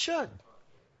way, it should.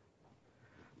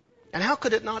 And how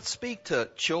could it not speak to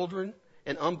children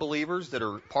and unbelievers that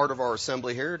are part of our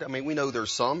assembly here? I mean, we know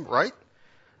there's some, right?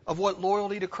 Of what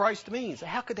loyalty to Christ means.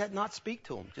 How could that not speak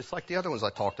to them? Just like the other ones I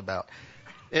talked about.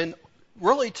 And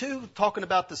really, too, talking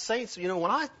about the saints,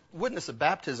 when I witness a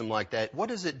baptism like that, what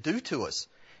does it do to us?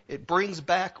 It brings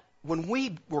back when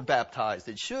we were baptized.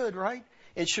 It should, right?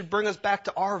 It should bring us back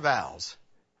to our vows.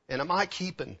 And am I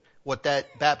keeping what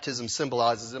that baptism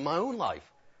symbolizes in my own life?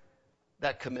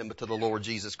 That commitment to the Lord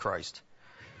Jesus Christ.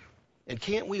 And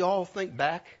can't we all think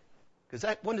back? Because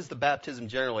when does the baptism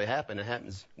generally happen? It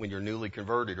happens when you're newly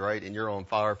converted, right? And you're on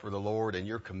fire for the Lord and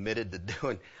you're committed to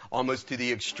doing almost to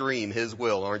the extreme His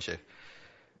will, aren't you?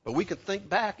 But we can think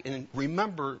back and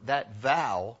remember that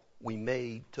vow we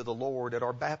made to the Lord at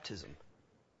our baptism.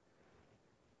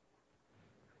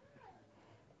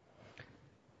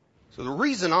 So the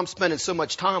reason I'm spending so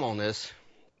much time on this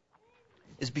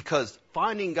is because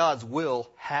finding God's will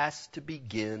has to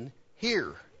begin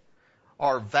here.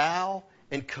 Our vow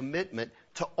and commitment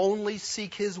to only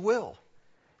seek His will.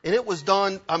 And it was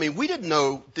done, we didn't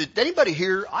know, did anybody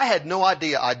here, I had no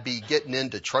idea I'd be getting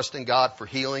into trusting God for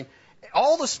healing.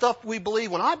 All the stuff we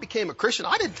believe, when I became a Christian,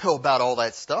 I didn't know about all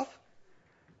that stuff.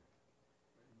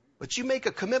 But you make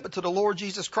a commitment to the Lord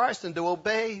Jesus Christ and to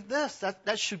obey this,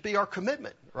 that should be our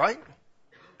commitment, right?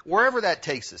 Wherever that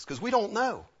takes us, because we don't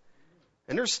know.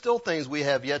 And there's still things we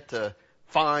have yet to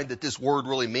find that this word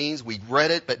really means. We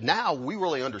read it, but now we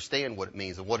really understand what it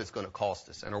means and what it's going to cost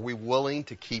us. And are we willing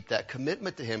to keep that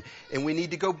commitment to Him? And we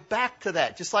need to go back to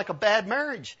that, just like a bad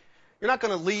marriage. You're not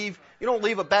going to leave, you don't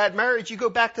leave a bad marriage, you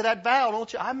go back to that vow,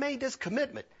 don't you? I made this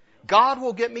commitment. God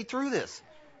will get me through this.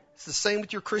 It's the same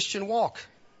with your Christian walk.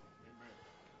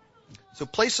 So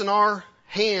placing our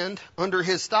hand under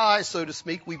His thigh, so to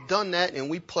speak, we've done that, and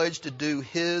we pledge to do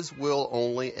His will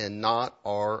only and not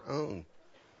our own.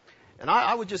 And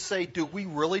I would just say, do we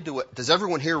really do it? Does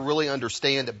everyone here really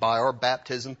understand that by our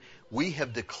baptism, we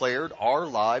have declared our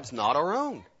lives not our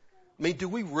own? Do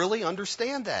we really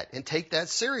understand that and take that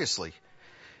seriously?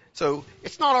 So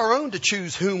it's not our own to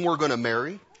choose whom we're going to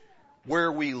marry,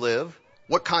 where we live,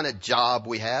 what kind of job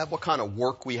we have, what kind of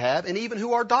work we have, and even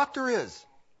who our doctor is,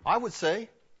 I would say.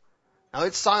 Now,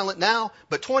 it's silent now,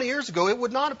 but 20 years ago,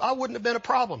 I wouldn't have been a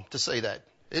problem to say that.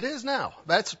 It is now.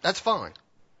 That's fine.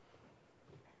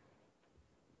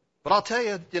 But I'll tell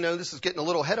you, this is getting a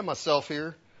little ahead of myself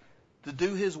here. To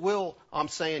do His will, I'm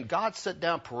saying God set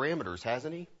down parameters,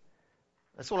 hasn't He?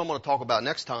 That's what I'm going to talk about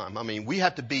next time. We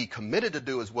have to be committed to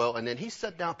do His will, and then He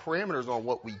set down parameters on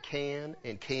what we can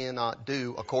and cannot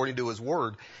do according to His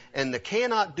Word. And the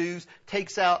cannot do's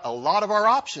takes out a lot of our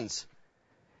options.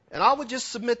 And I would just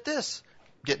submit this,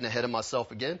 getting ahead of myself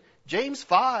again. James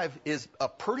 5 is a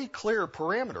pretty clear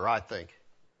parameter, I think.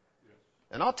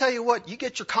 And I'll tell you what, you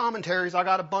get your commentaries, I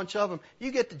got a bunch of them.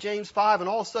 You get to James 5 and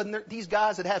all of a sudden these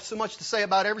guys that have so much to say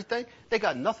about everything, they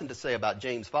got nothing to say about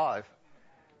James 5.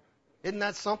 Isn't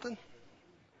that something?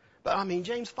 But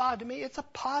James 5 to me, it's a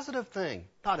positive thing,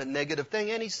 not a negative thing.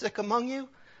 Any sick among you?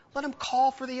 let him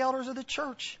call for the elders of the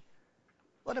church.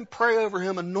 Let him pray over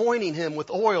him, anointing him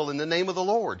with oil in the name of the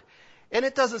Lord. And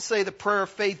it doesn't say the prayer of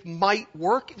faith might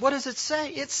work. What does it say?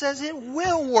 It says it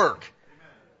will work.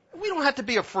 We don't have to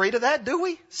be afraid of that, do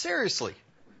we? Seriously.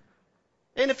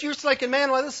 And if you're thinking,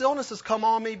 man, well, this illness has come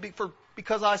on me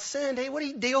because I sinned, hey,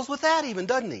 he deals with that even,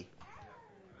 doesn't he?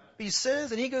 He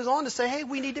says, and he goes on to say, hey,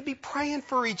 we need to be praying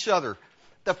for each other.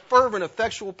 The fervent,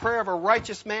 effectual prayer of a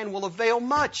righteous man will avail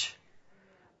much.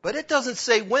 But it doesn't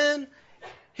say when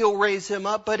he'll raise him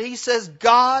up, but he says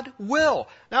God will.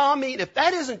 Now, I mean, if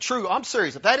that isn't true, I'm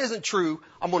serious. If that isn't true,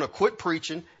 I'm going to quit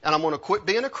preaching and I'm going to quit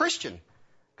being a Christian.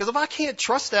 Because if I can't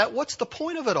trust that, what's the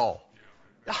point of it all?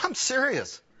 I'm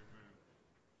serious.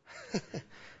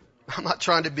 I'm not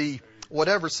trying to be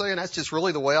whatever, saying that's just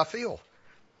really the way I feel.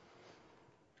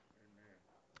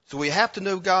 So we have to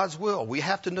know God's will. We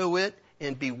have to know it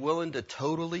and be willing to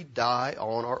totally die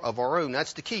of our own.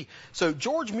 That's the key. So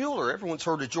George Mueller, everyone's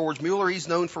heard of George Mueller. He's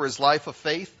known for his life of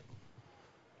faith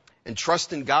and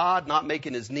trusting God, not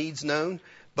making his needs known.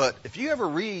 But if you ever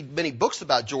read many books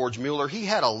about George Mueller, he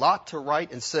had a lot to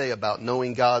write and say about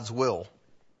knowing God's will.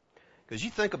 Because you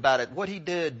think about it, what he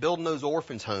did, building those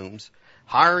orphans' homes,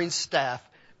 hiring staff,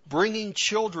 bringing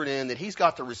children in that he's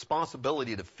got the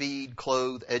responsibility to feed,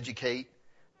 clothe, educate,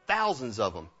 thousands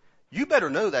of them. You better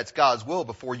know that's God's will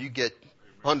before you get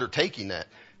undertaking that.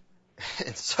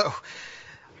 And so,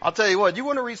 I'll tell you what, you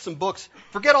want to read some books,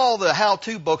 forget all the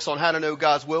how-to books on how to know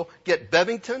God's will, get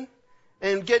Bevington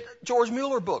and get George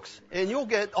Mueller books, and you'll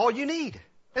get all you need.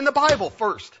 And the Bible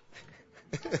first.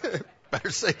 Better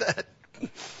say that.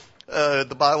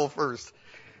 The Bible first.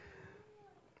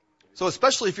 So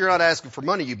especially if you're not asking for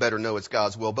money, you better know it's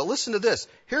God's will. But listen to this.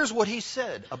 Here's what he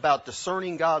said about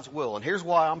discerning God's will. And here's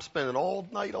why I'm spending all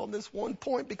night on this one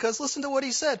point. Because listen to what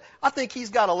he said. I think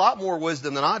he's got a lot more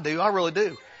wisdom than I do. I really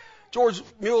do. George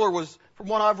Mueller was, from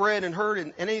what I've read and heard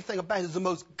and anything about him, is the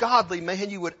most godly man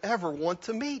you would ever want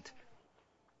to meet.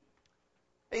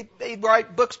 They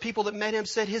write books, people that met him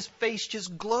said his face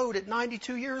just glowed at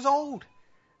 92 years old.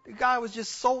 The guy was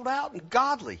just sold out and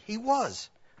godly. He was.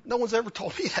 No one's ever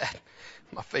told me that.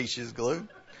 My face just glowed.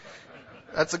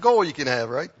 That's a goal you can have,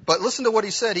 right? But listen to what he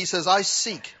said. He says, I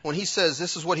seek. When he says,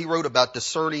 this is what he wrote about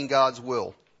discerning God's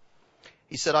will.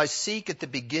 He said, I seek at the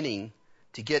beginning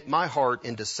to get my heart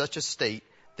into such a state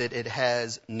that it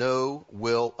has no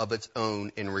will of its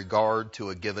own in regard to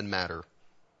a given matter.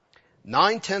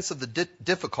 9/10 of the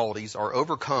difficulties are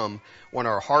overcome when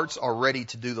our hearts are ready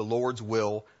to do the Lord's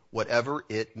will, whatever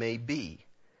it may be.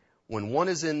 When one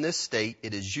is in this state,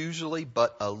 it is usually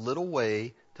but a little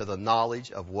way to the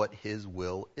knowledge of what his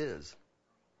will is.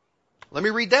 Let me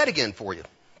read that again for you.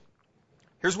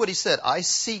 Here's what he said. I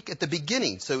seek at the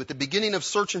beginning. So at the beginning of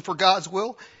searching for God's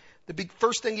will, the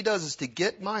first thing he does is to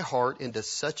get my heart into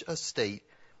such a state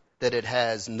that it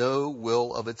has no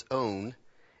will of its own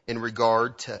in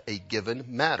regard to a given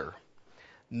matter.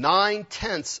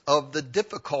 9/10 of the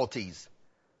difficulties.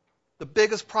 The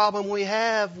biggest problem we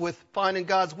have with finding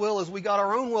God's will is we got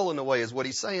our own will in the way, is what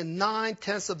he's saying.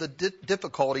 9/10 of the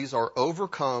difficulties are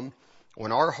overcome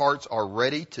when our hearts are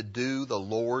ready to do the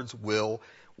Lord's will,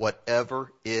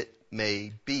 whatever it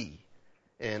may be.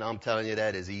 And I'm telling you,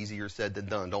 that is easier said than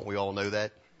done. Don't we all know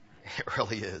that? It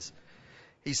really is.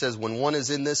 He says, when one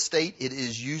is in this state, it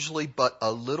is usually but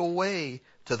a little way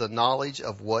to the knowledge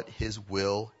of what his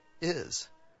will is.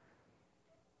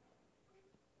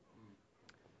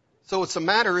 So it's a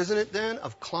matter, isn't it then,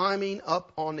 of climbing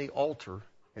up on the altar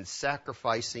and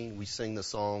sacrificing, we sing the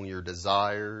song, your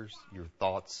desires, your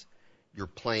thoughts, your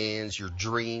plans, your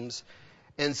dreams,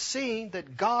 and seeing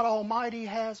that God Almighty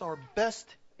has our best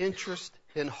interest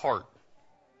in heart.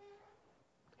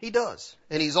 He does.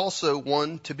 And he's also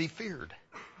one to be feared.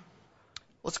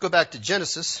 Let's go back to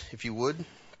Genesis, if you would,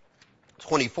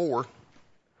 24.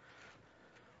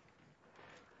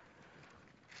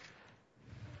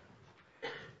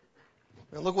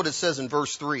 Now look what it says in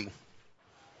verse 3.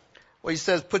 Well, he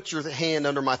says, put your hand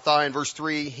under my thigh. In verse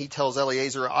 3, he tells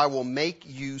Eliezer, I will make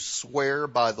you swear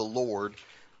by the Lord,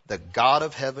 the God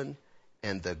of heaven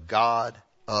and the God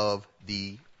of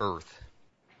the earth.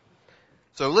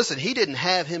 So listen, he didn't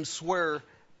have him swear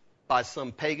by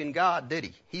some pagan god, did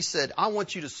he? He said, I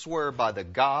want you to swear by the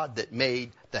God that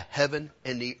made the heaven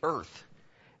and the earth.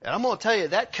 And I'm going to tell you,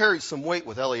 that carried some weight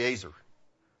with Eliezer.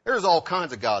 There's all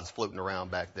kinds of gods floating around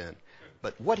back then.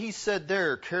 But what he said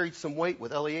there carried some weight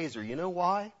with Eliezer. You know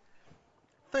why?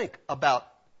 Think about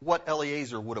what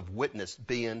Eliezer would have witnessed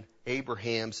being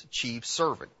Abraham's chief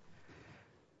servant.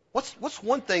 What's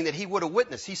one thing that he would have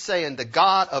witnessed? He's saying the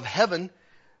God of heaven.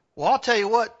 Well, I'll tell you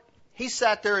what. He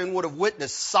sat there and would have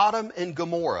witnessed Sodom and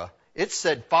Gomorrah It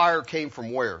said fire came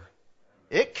from where?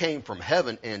 It came from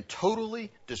heaven and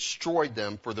totally destroyed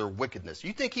them for their wickedness.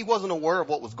 You think he wasn't aware of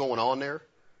what was going on there?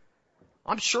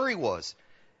 I'm sure he was.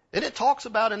 And it talks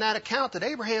about in that account that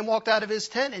Abraham walked out of his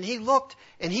tent and he looked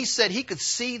and he said he could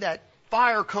see that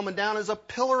fire coming down as a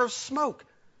pillar of smoke,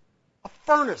 a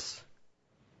furnace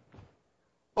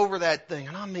over that thing.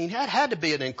 And I mean, that had to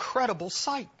be an incredible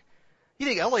sight. You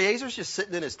think Eliezer's just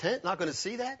sitting in his tent, not going to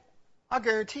see that? I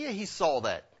guarantee you he saw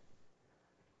that.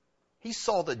 He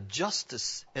saw the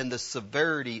justice and the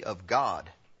severity of God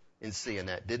in seeing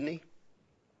that, didn't he?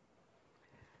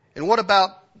 And what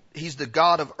about he's the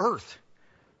God of earth?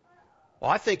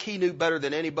 Well, I think he knew better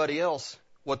than anybody else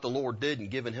what the Lord did in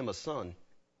giving him a son.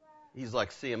 He's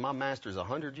like, seeing my master's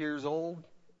 100 years old,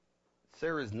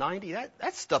 Sarah's 90.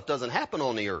 That stuff doesn't happen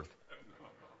on the earth,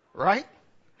 right?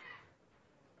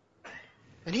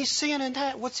 And he's seeing in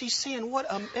that. What's he seeing?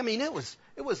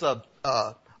 It was a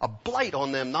blight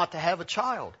on them not to have a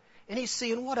child. And he's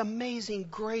seeing what amazing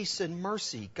grace and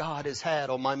mercy God has had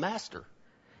on my master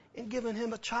in giving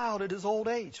him a child at his old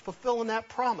age, fulfilling that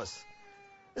promise.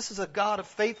 This is a God of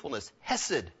faithfulness,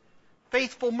 hesed,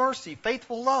 faithful mercy,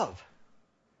 faithful love.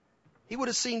 He would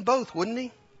have seen both, wouldn't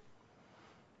he?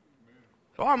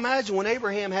 So I imagine when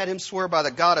Abraham had him swear by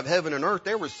the God of heaven and earth,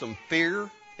 there was some fear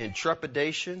and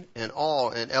trepidation and awe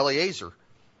in Eliezer.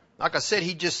 Like I said,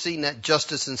 he'd just seen that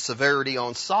justice and severity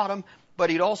on Sodom, but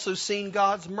he'd also seen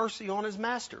God's mercy on his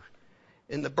master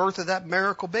in the birth of that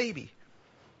miracle baby.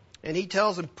 And he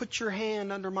tells him, put your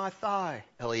hand under my thigh,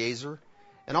 Eliezer,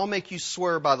 and I'll make you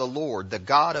swear by the Lord, the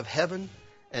God of heaven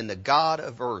and the God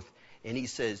of earth. And he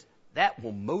says, that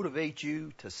will motivate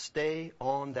you to stay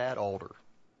on that altar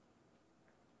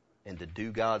and to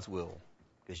do God's will,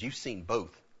 because you've seen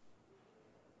both.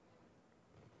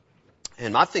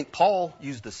 And I think Paul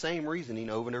used the same reasoning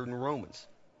over there in Romans.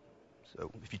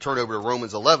 So if you turn over to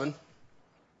Romans 11,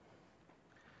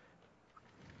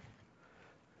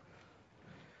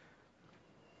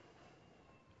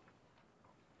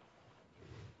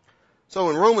 so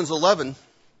in Romans 11,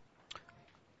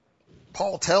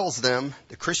 Paul tells them,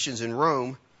 the Christians in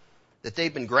Rome, that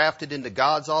they've been grafted into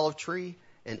God's olive tree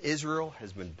and Israel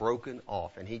has been broken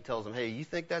off. And he tells them, hey, you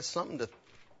think that's something to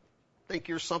think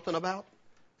you're something about?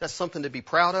 That's something to be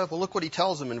proud of? Well, look what he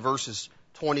tells them in verses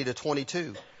 20 to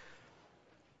 22.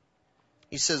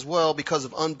 He says, well, because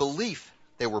of unbelief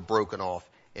they were broken off,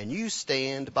 and you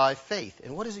stand by faith.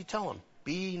 And what does he tell them?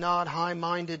 Be not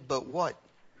high-minded, but what?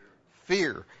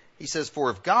 Fear. He says, for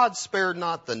if God spared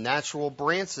not the natural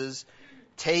branches,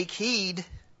 take heed,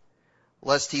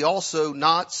 lest he also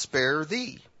not spare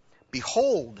thee.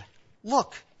 Behold,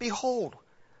 look, behold,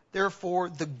 therefore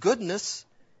the goodness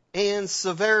and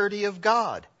severity of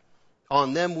God.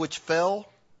 On them which fell,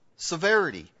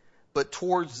 severity, but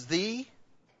towards thee,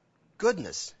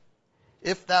 goodness.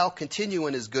 If thou continue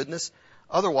in his goodness,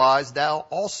 otherwise thou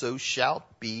also shalt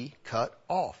be cut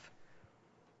off.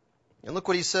 And look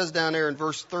what he says down there in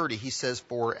verse 30. He says,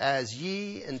 for as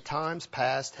ye in times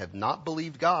past have not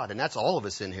believed God, and that's all of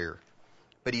us in here.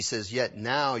 But he says, yet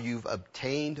now you've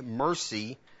obtained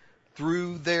mercy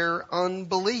through their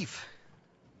unbelief.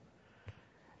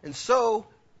 And so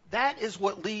that is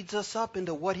what leads us up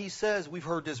into what he says. We've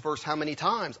heard this verse how many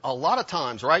times? A lot of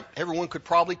times, right? Everyone could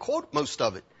probably quote most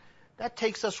of it. That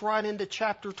takes us right into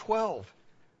chapter 12,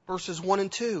 verses 1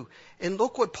 and 2. And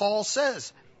look what Paul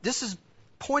says. This is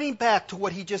pointing back to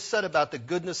what he just said about the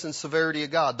goodness and severity of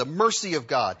God, the mercy of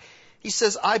God. He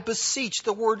says, I beseech,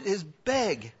 the word is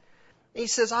beg. He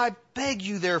says, I beg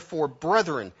you therefore,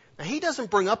 brethren. Now he doesn't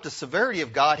bring up the severity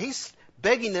of God. He's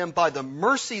begging them by the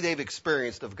mercy they've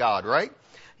experienced of God, right?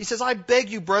 He says, I beg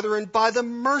you, brethren, by the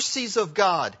mercies of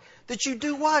God, that you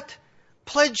do what?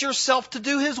 Pledge yourself to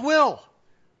do his will,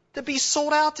 to be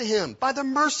sold out to him, by the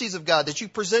mercies of God, that you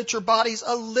present your bodies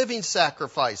a living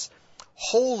sacrifice,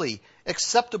 holy,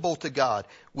 acceptable to God,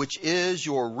 which is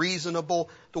your reasonable.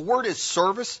 The word is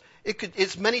service.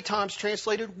 It's many times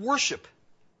translated worship.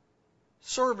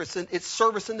 Service, and it's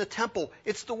service in the temple.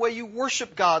 It's the way you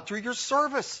worship God through your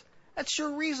service. That's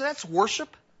your reason. That's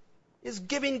worship. Is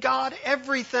giving God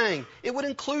everything. It would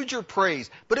include your praise,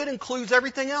 but it includes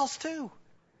everything else too.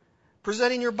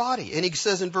 Presenting your body. And he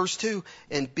says in verse 2,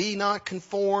 and be not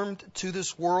conformed to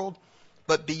this world,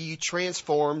 but be ye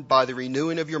transformed by the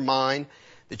renewing of your mind,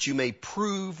 that you may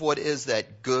prove what is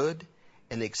that good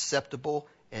and acceptable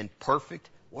and perfect.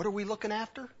 What are we looking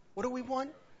after? What do we want?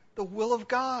 The will of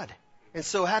God. And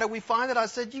so how do we find it? I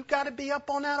said, you've got to be up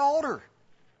on that altar.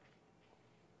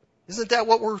 Isn't that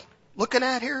what we're looking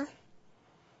at here?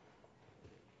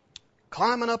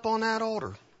 Climbing up on that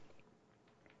altar.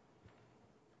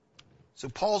 So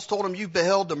Paul's told him, you've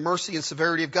beheld the mercy and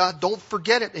severity of God. Don't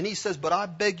forget it. And he says, but I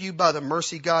beg you by the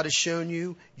mercy God has shown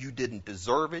you, you didn't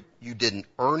deserve it. You didn't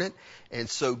earn it. And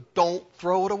so don't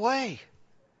throw it away.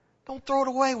 Don't throw it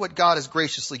away what God has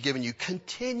graciously given you.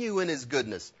 Continue in his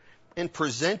goodness and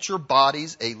present your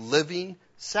bodies a living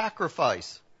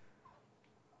sacrifice.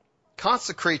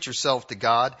 Consecrate yourself to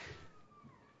God.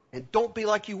 And don't be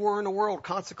like you were in the world,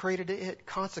 consecrated to it.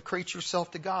 Consecrate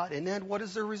yourself to God. And then what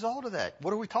is the result of that?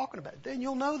 What are we talking about? Then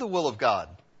you'll know the will of God.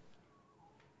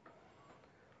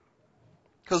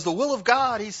 Because the will of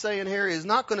God, he's saying here, is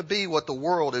not going to be what the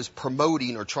world is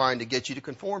promoting or trying to get you to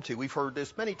conform to. We've heard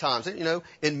this many times. You know,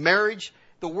 in marriage,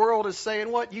 the world is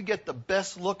saying what? You get the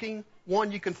best looking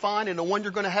one you can find and the one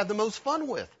you're going to have the most fun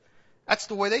with. That's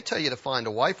the way they tell you to find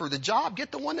a wife. Or the job, get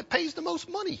the one that pays the most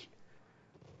money.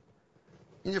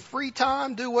 In your free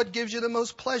time, do what gives you the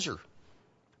most pleasure.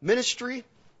 Ministry,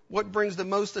 what brings the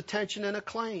most attention and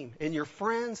acclaim. And your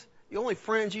friends, the only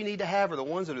friends you need to have are the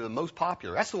ones that are the most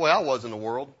popular. That's the way I was in the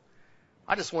world.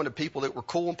 I just wanted people that were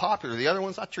cool and popular. The other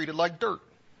ones I treated like dirt.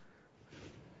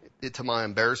 To my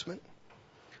embarrassment.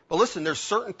 But listen, there's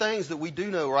certain things that we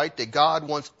do know, right, that God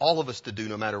wants all of us to do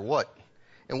no matter what.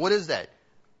 And what is that?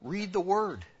 Read the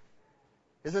Word.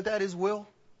 Isn't that his will?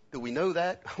 Do we know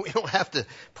that? We don't have to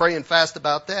pray and fast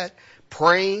about that.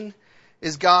 Praying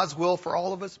is God's will for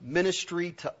all of us.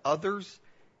 Ministry to others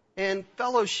and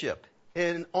fellowship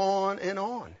and on and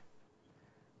on.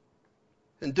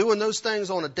 And doing those things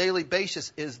on a daily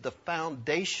basis is the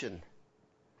foundation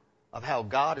of how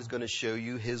God is going to show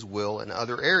you his will in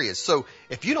other areas. So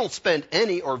if you don't spend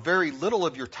any or very little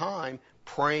of your time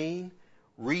praying,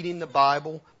 reading the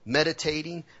Bible,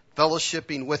 meditating,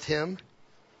 fellowshipping with him,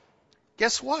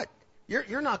 guess what?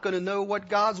 You're not going to know what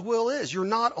God's will is. You're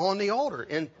not on the altar.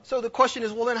 And so the question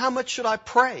is, well, then how much should I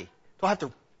pray? Do I have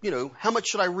to, how much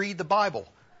should I read the Bible?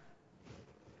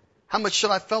 How much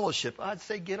should I fellowship? I'd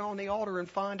say get on the altar and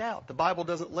find out. The Bible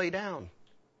doesn't lay down.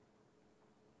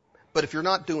 But if you're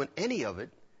not doing any of it,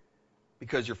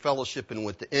 because you're fellowshipping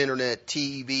with the internet,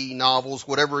 TV, novels,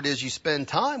 whatever it is you spend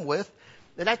time with,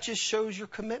 then that just shows your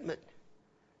commitment.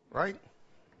 Right?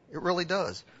 It really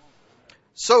does.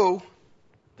 So,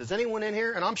 does anyone in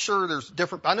here, and I'm sure there's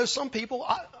different, I know some people,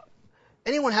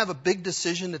 anyone have a big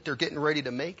decision that they're getting ready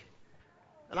to make?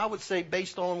 And I would say,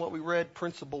 based on what we read,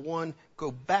 principle 1, go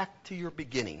back to your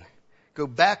beginning. Go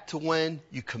back to when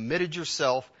you committed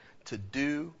yourself to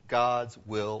do God's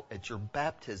will at your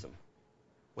baptism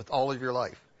with all of your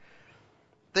life.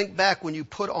 Think back when you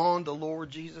put on the Lord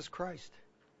Jesus Christ.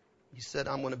 You said,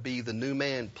 I'm going to be the new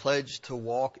man, pledged to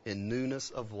walk in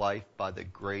newness of life by the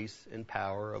grace and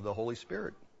power of the Holy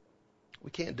Spirit. We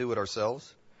can't do it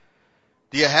ourselves.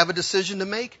 Do you have a decision to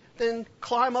make? Then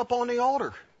climb up on the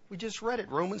altar. We just read it,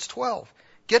 Romans 12.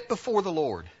 Get before the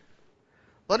Lord.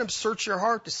 Let him search your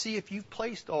heart to see if you've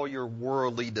placed all your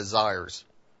worldly desires,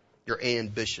 your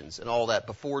ambitions, and all that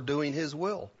before doing his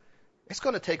will. It's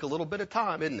going to take a little bit of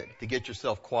time, isn't it, to get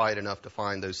yourself quiet enough to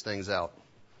find those things out.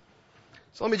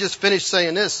 So let me just finish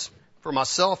saying this. For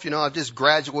myself, I've just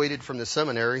graduated from the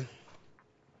seminary.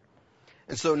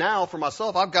 And so now for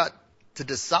myself, I've got to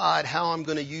decide how I'm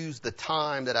going to use the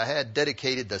time that I had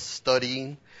dedicated to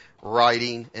studying,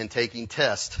 writing, and taking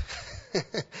tests.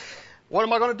 What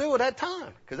am I going to do with that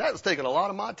time? Because that was taking a lot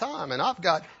of my time. And I've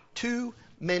got too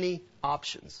many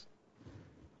options.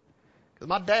 Because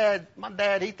my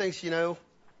dad, he thinks,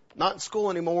 not in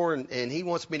school anymore. And he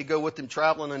wants me to go with him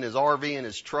traveling in his RV and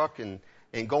his truck and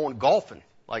going golfing.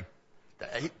 Like,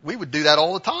 we would do that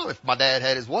all the time if my dad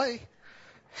had his way.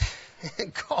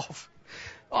 Golf.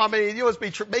 I mean, he wants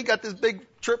me they got this big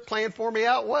trip planned for me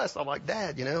out west. I'm like,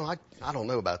 Dad, I don't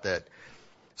know about that.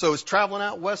 So is traveling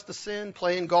out west a sin?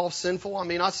 Playing golf sinful? I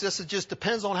mean, it just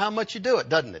depends on how much you do it,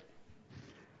 doesn't it?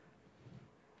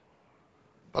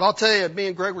 But I'll tell you, me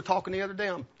and Greg were talking the other day.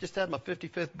 I just had my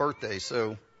 55th birthday,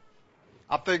 so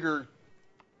I figure,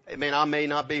 I may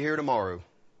not be here tomorrow.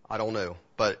 I don't know.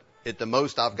 But at the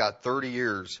most, I've got 30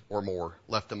 years or more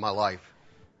left in my life.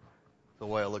 The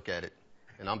way I look at it.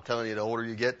 And I'm telling you, the older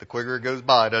you get, the quicker it goes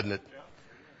by, doesn't it?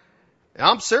 And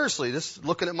I'm seriously just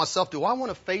looking at myself. Do I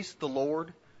want to face the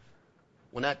Lord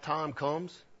when that time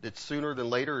comes? It's sooner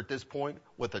than later at this point,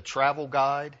 with a travel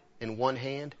guide in one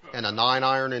hand and a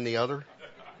 9-iron in the other?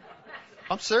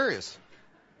 I'm serious.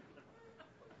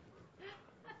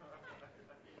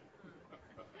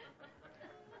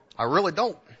 I really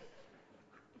don't.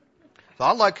 So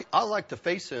I like to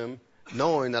face him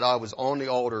knowing that I was on the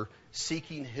altar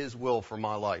seeking his will for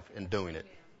my life and doing it.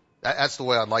 That's the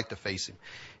way I'd like to face him.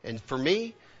 And for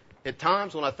me, At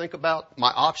times when I think about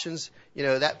my options,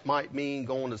 that might mean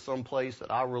going to some place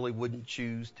that I really wouldn't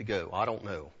choose to go. I don't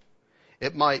know.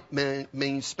 It might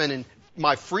mean spending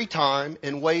my free time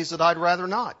in ways that I'd rather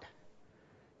not.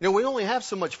 We only have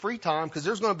so much free time because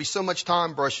there's going to be so much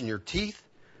time brushing your teeth,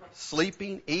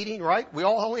 sleeping, eating, right? We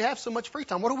all only have so much free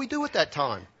time. What do we do with that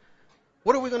time?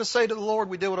 What are we going to say to the Lord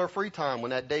we did with our free time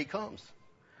when that day comes?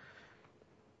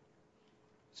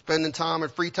 Spending time in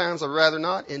free times I'd rather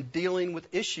not, and dealing with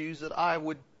issues that I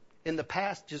would, in the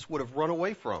past, just would have run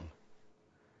away from.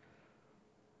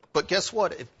 But guess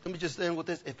what? Let me just end with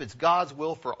this. If it's God's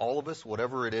will for all of us,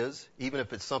 whatever it is, even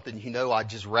if it's something I'd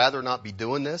just rather not be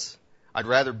doing this, I'd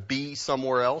rather be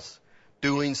somewhere else,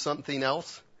 doing something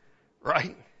else,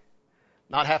 right?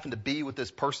 Not having to be with this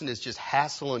person that's just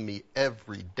hassling me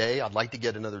every day. I'd like to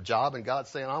get another job, and God's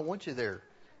saying, I want you there.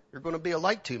 You're going to be a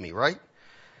light to me, right?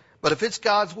 But if it's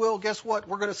God's will, guess what?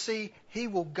 We're going to see He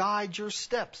will guide your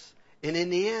steps. And in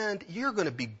the end, you're going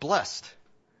to be blessed.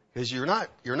 Because you're not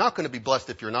going to be blessed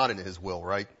if you're not in His will,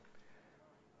 right?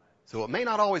 So it may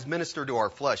not always minister to our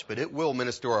flesh, but it will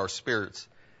minister to our spirits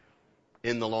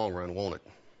in the long run, won't it?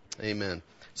 Amen.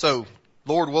 So,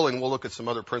 Lord willing, we'll look at some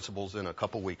other principles in a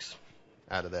couple weeks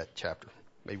out of that chapter.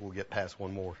 Maybe we'll get past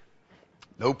one more.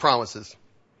 No promises.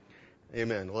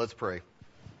 Amen. Well, let's pray.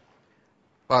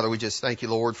 Father, we just thank you,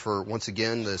 Lord, for once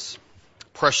again this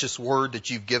precious word that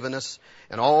you've given us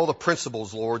and all the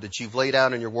principles, Lord, that you've laid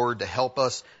out in your word to help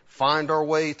us find our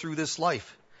way through this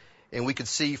life. And we could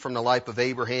see from the life of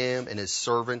Abraham and his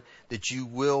servant that you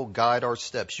will guide our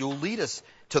steps. You'll lead us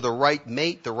to the right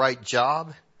mate, the right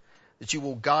job, that you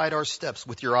will guide our steps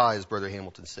with your eyes, Brother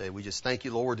Hamilton said. We just thank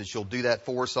you, Lord, that you'll do that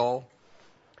for us all.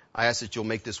 I ask that you'll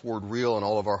make this word real in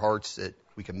all of our hearts, that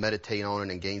we can meditate on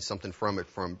it and gain something from it,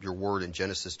 from your word in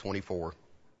Genesis 24.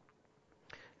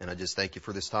 And I just thank you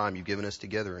for this time you've given us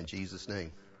together in Jesus'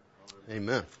 name.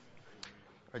 Amen.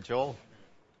 All right, Joel.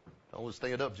 Don't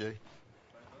stand up, Jay.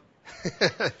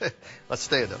 Let's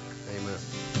stand up. Amen.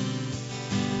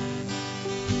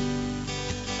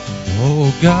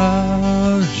 Oh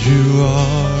God, you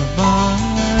are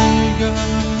my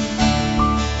God,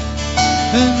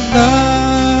 and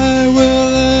I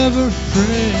will ever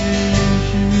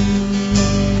praise you.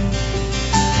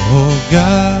 Oh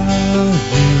God,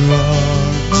 you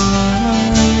are my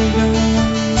God,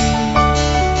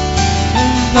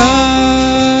 and I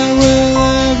will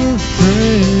ever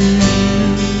praise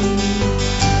you.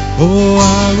 Oh,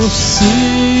 I will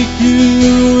seek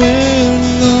you in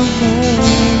the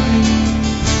morning,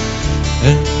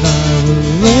 and I will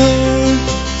learn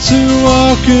to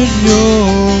walk in your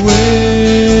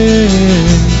ways,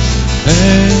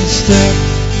 and step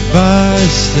by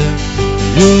step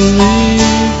you'll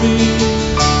lead me,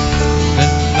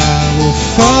 and I will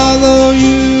follow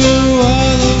you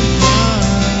all of my.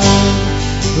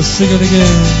 Let's sing it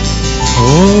again.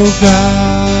 Oh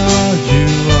God, you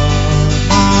are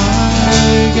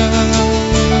my God,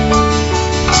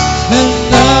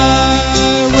 and I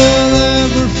will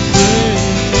ever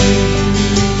praise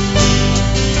you.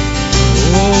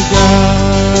 Oh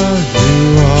God, you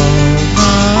are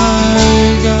my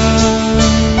God,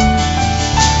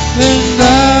 and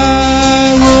I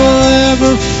will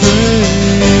ever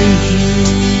praise you.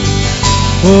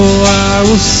 Oh, I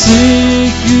will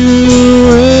seek you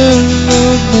in the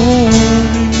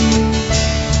morning,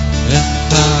 and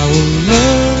I will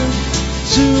learn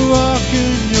to walk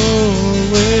in your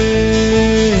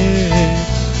way,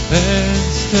 and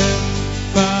step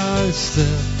by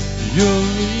step you'll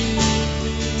lead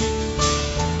me,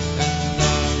 and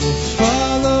I will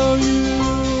follow you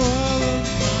all of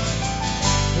my.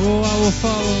 Oh, I will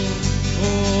follow.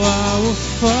 Oh, I will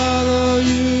follow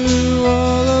you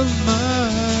all of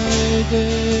my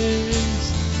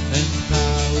days, and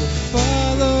I will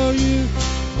follow you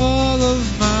all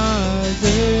of my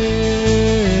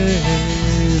days,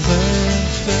 and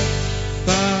step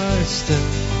by step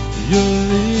you'll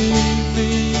lead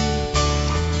me,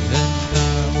 and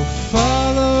I will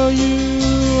follow you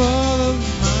all of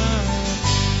my.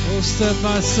 Oh, step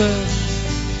by step,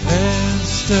 and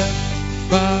step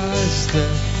by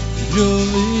step you'll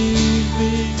lead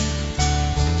me,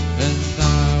 and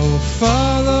I will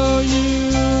follow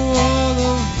you all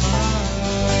of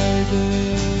my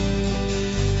days.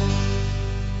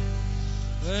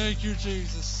 Thank you,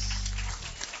 Jesus.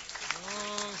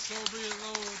 Oh, so be it,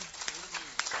 Lord.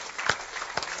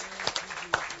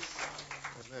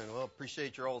 Amen. Well,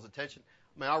 appreciate your all's attention.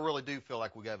 I really do feel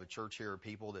like we have a church here of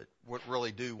people that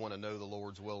really do want to know the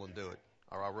Lord's will and do it.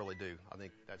 Or I really do. I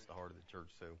think that's the heart of the church.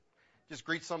 So just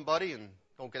greet somebody and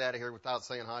don't get out of here without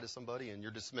saying hi to somebody, and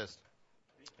you're dismissed.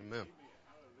 Amen.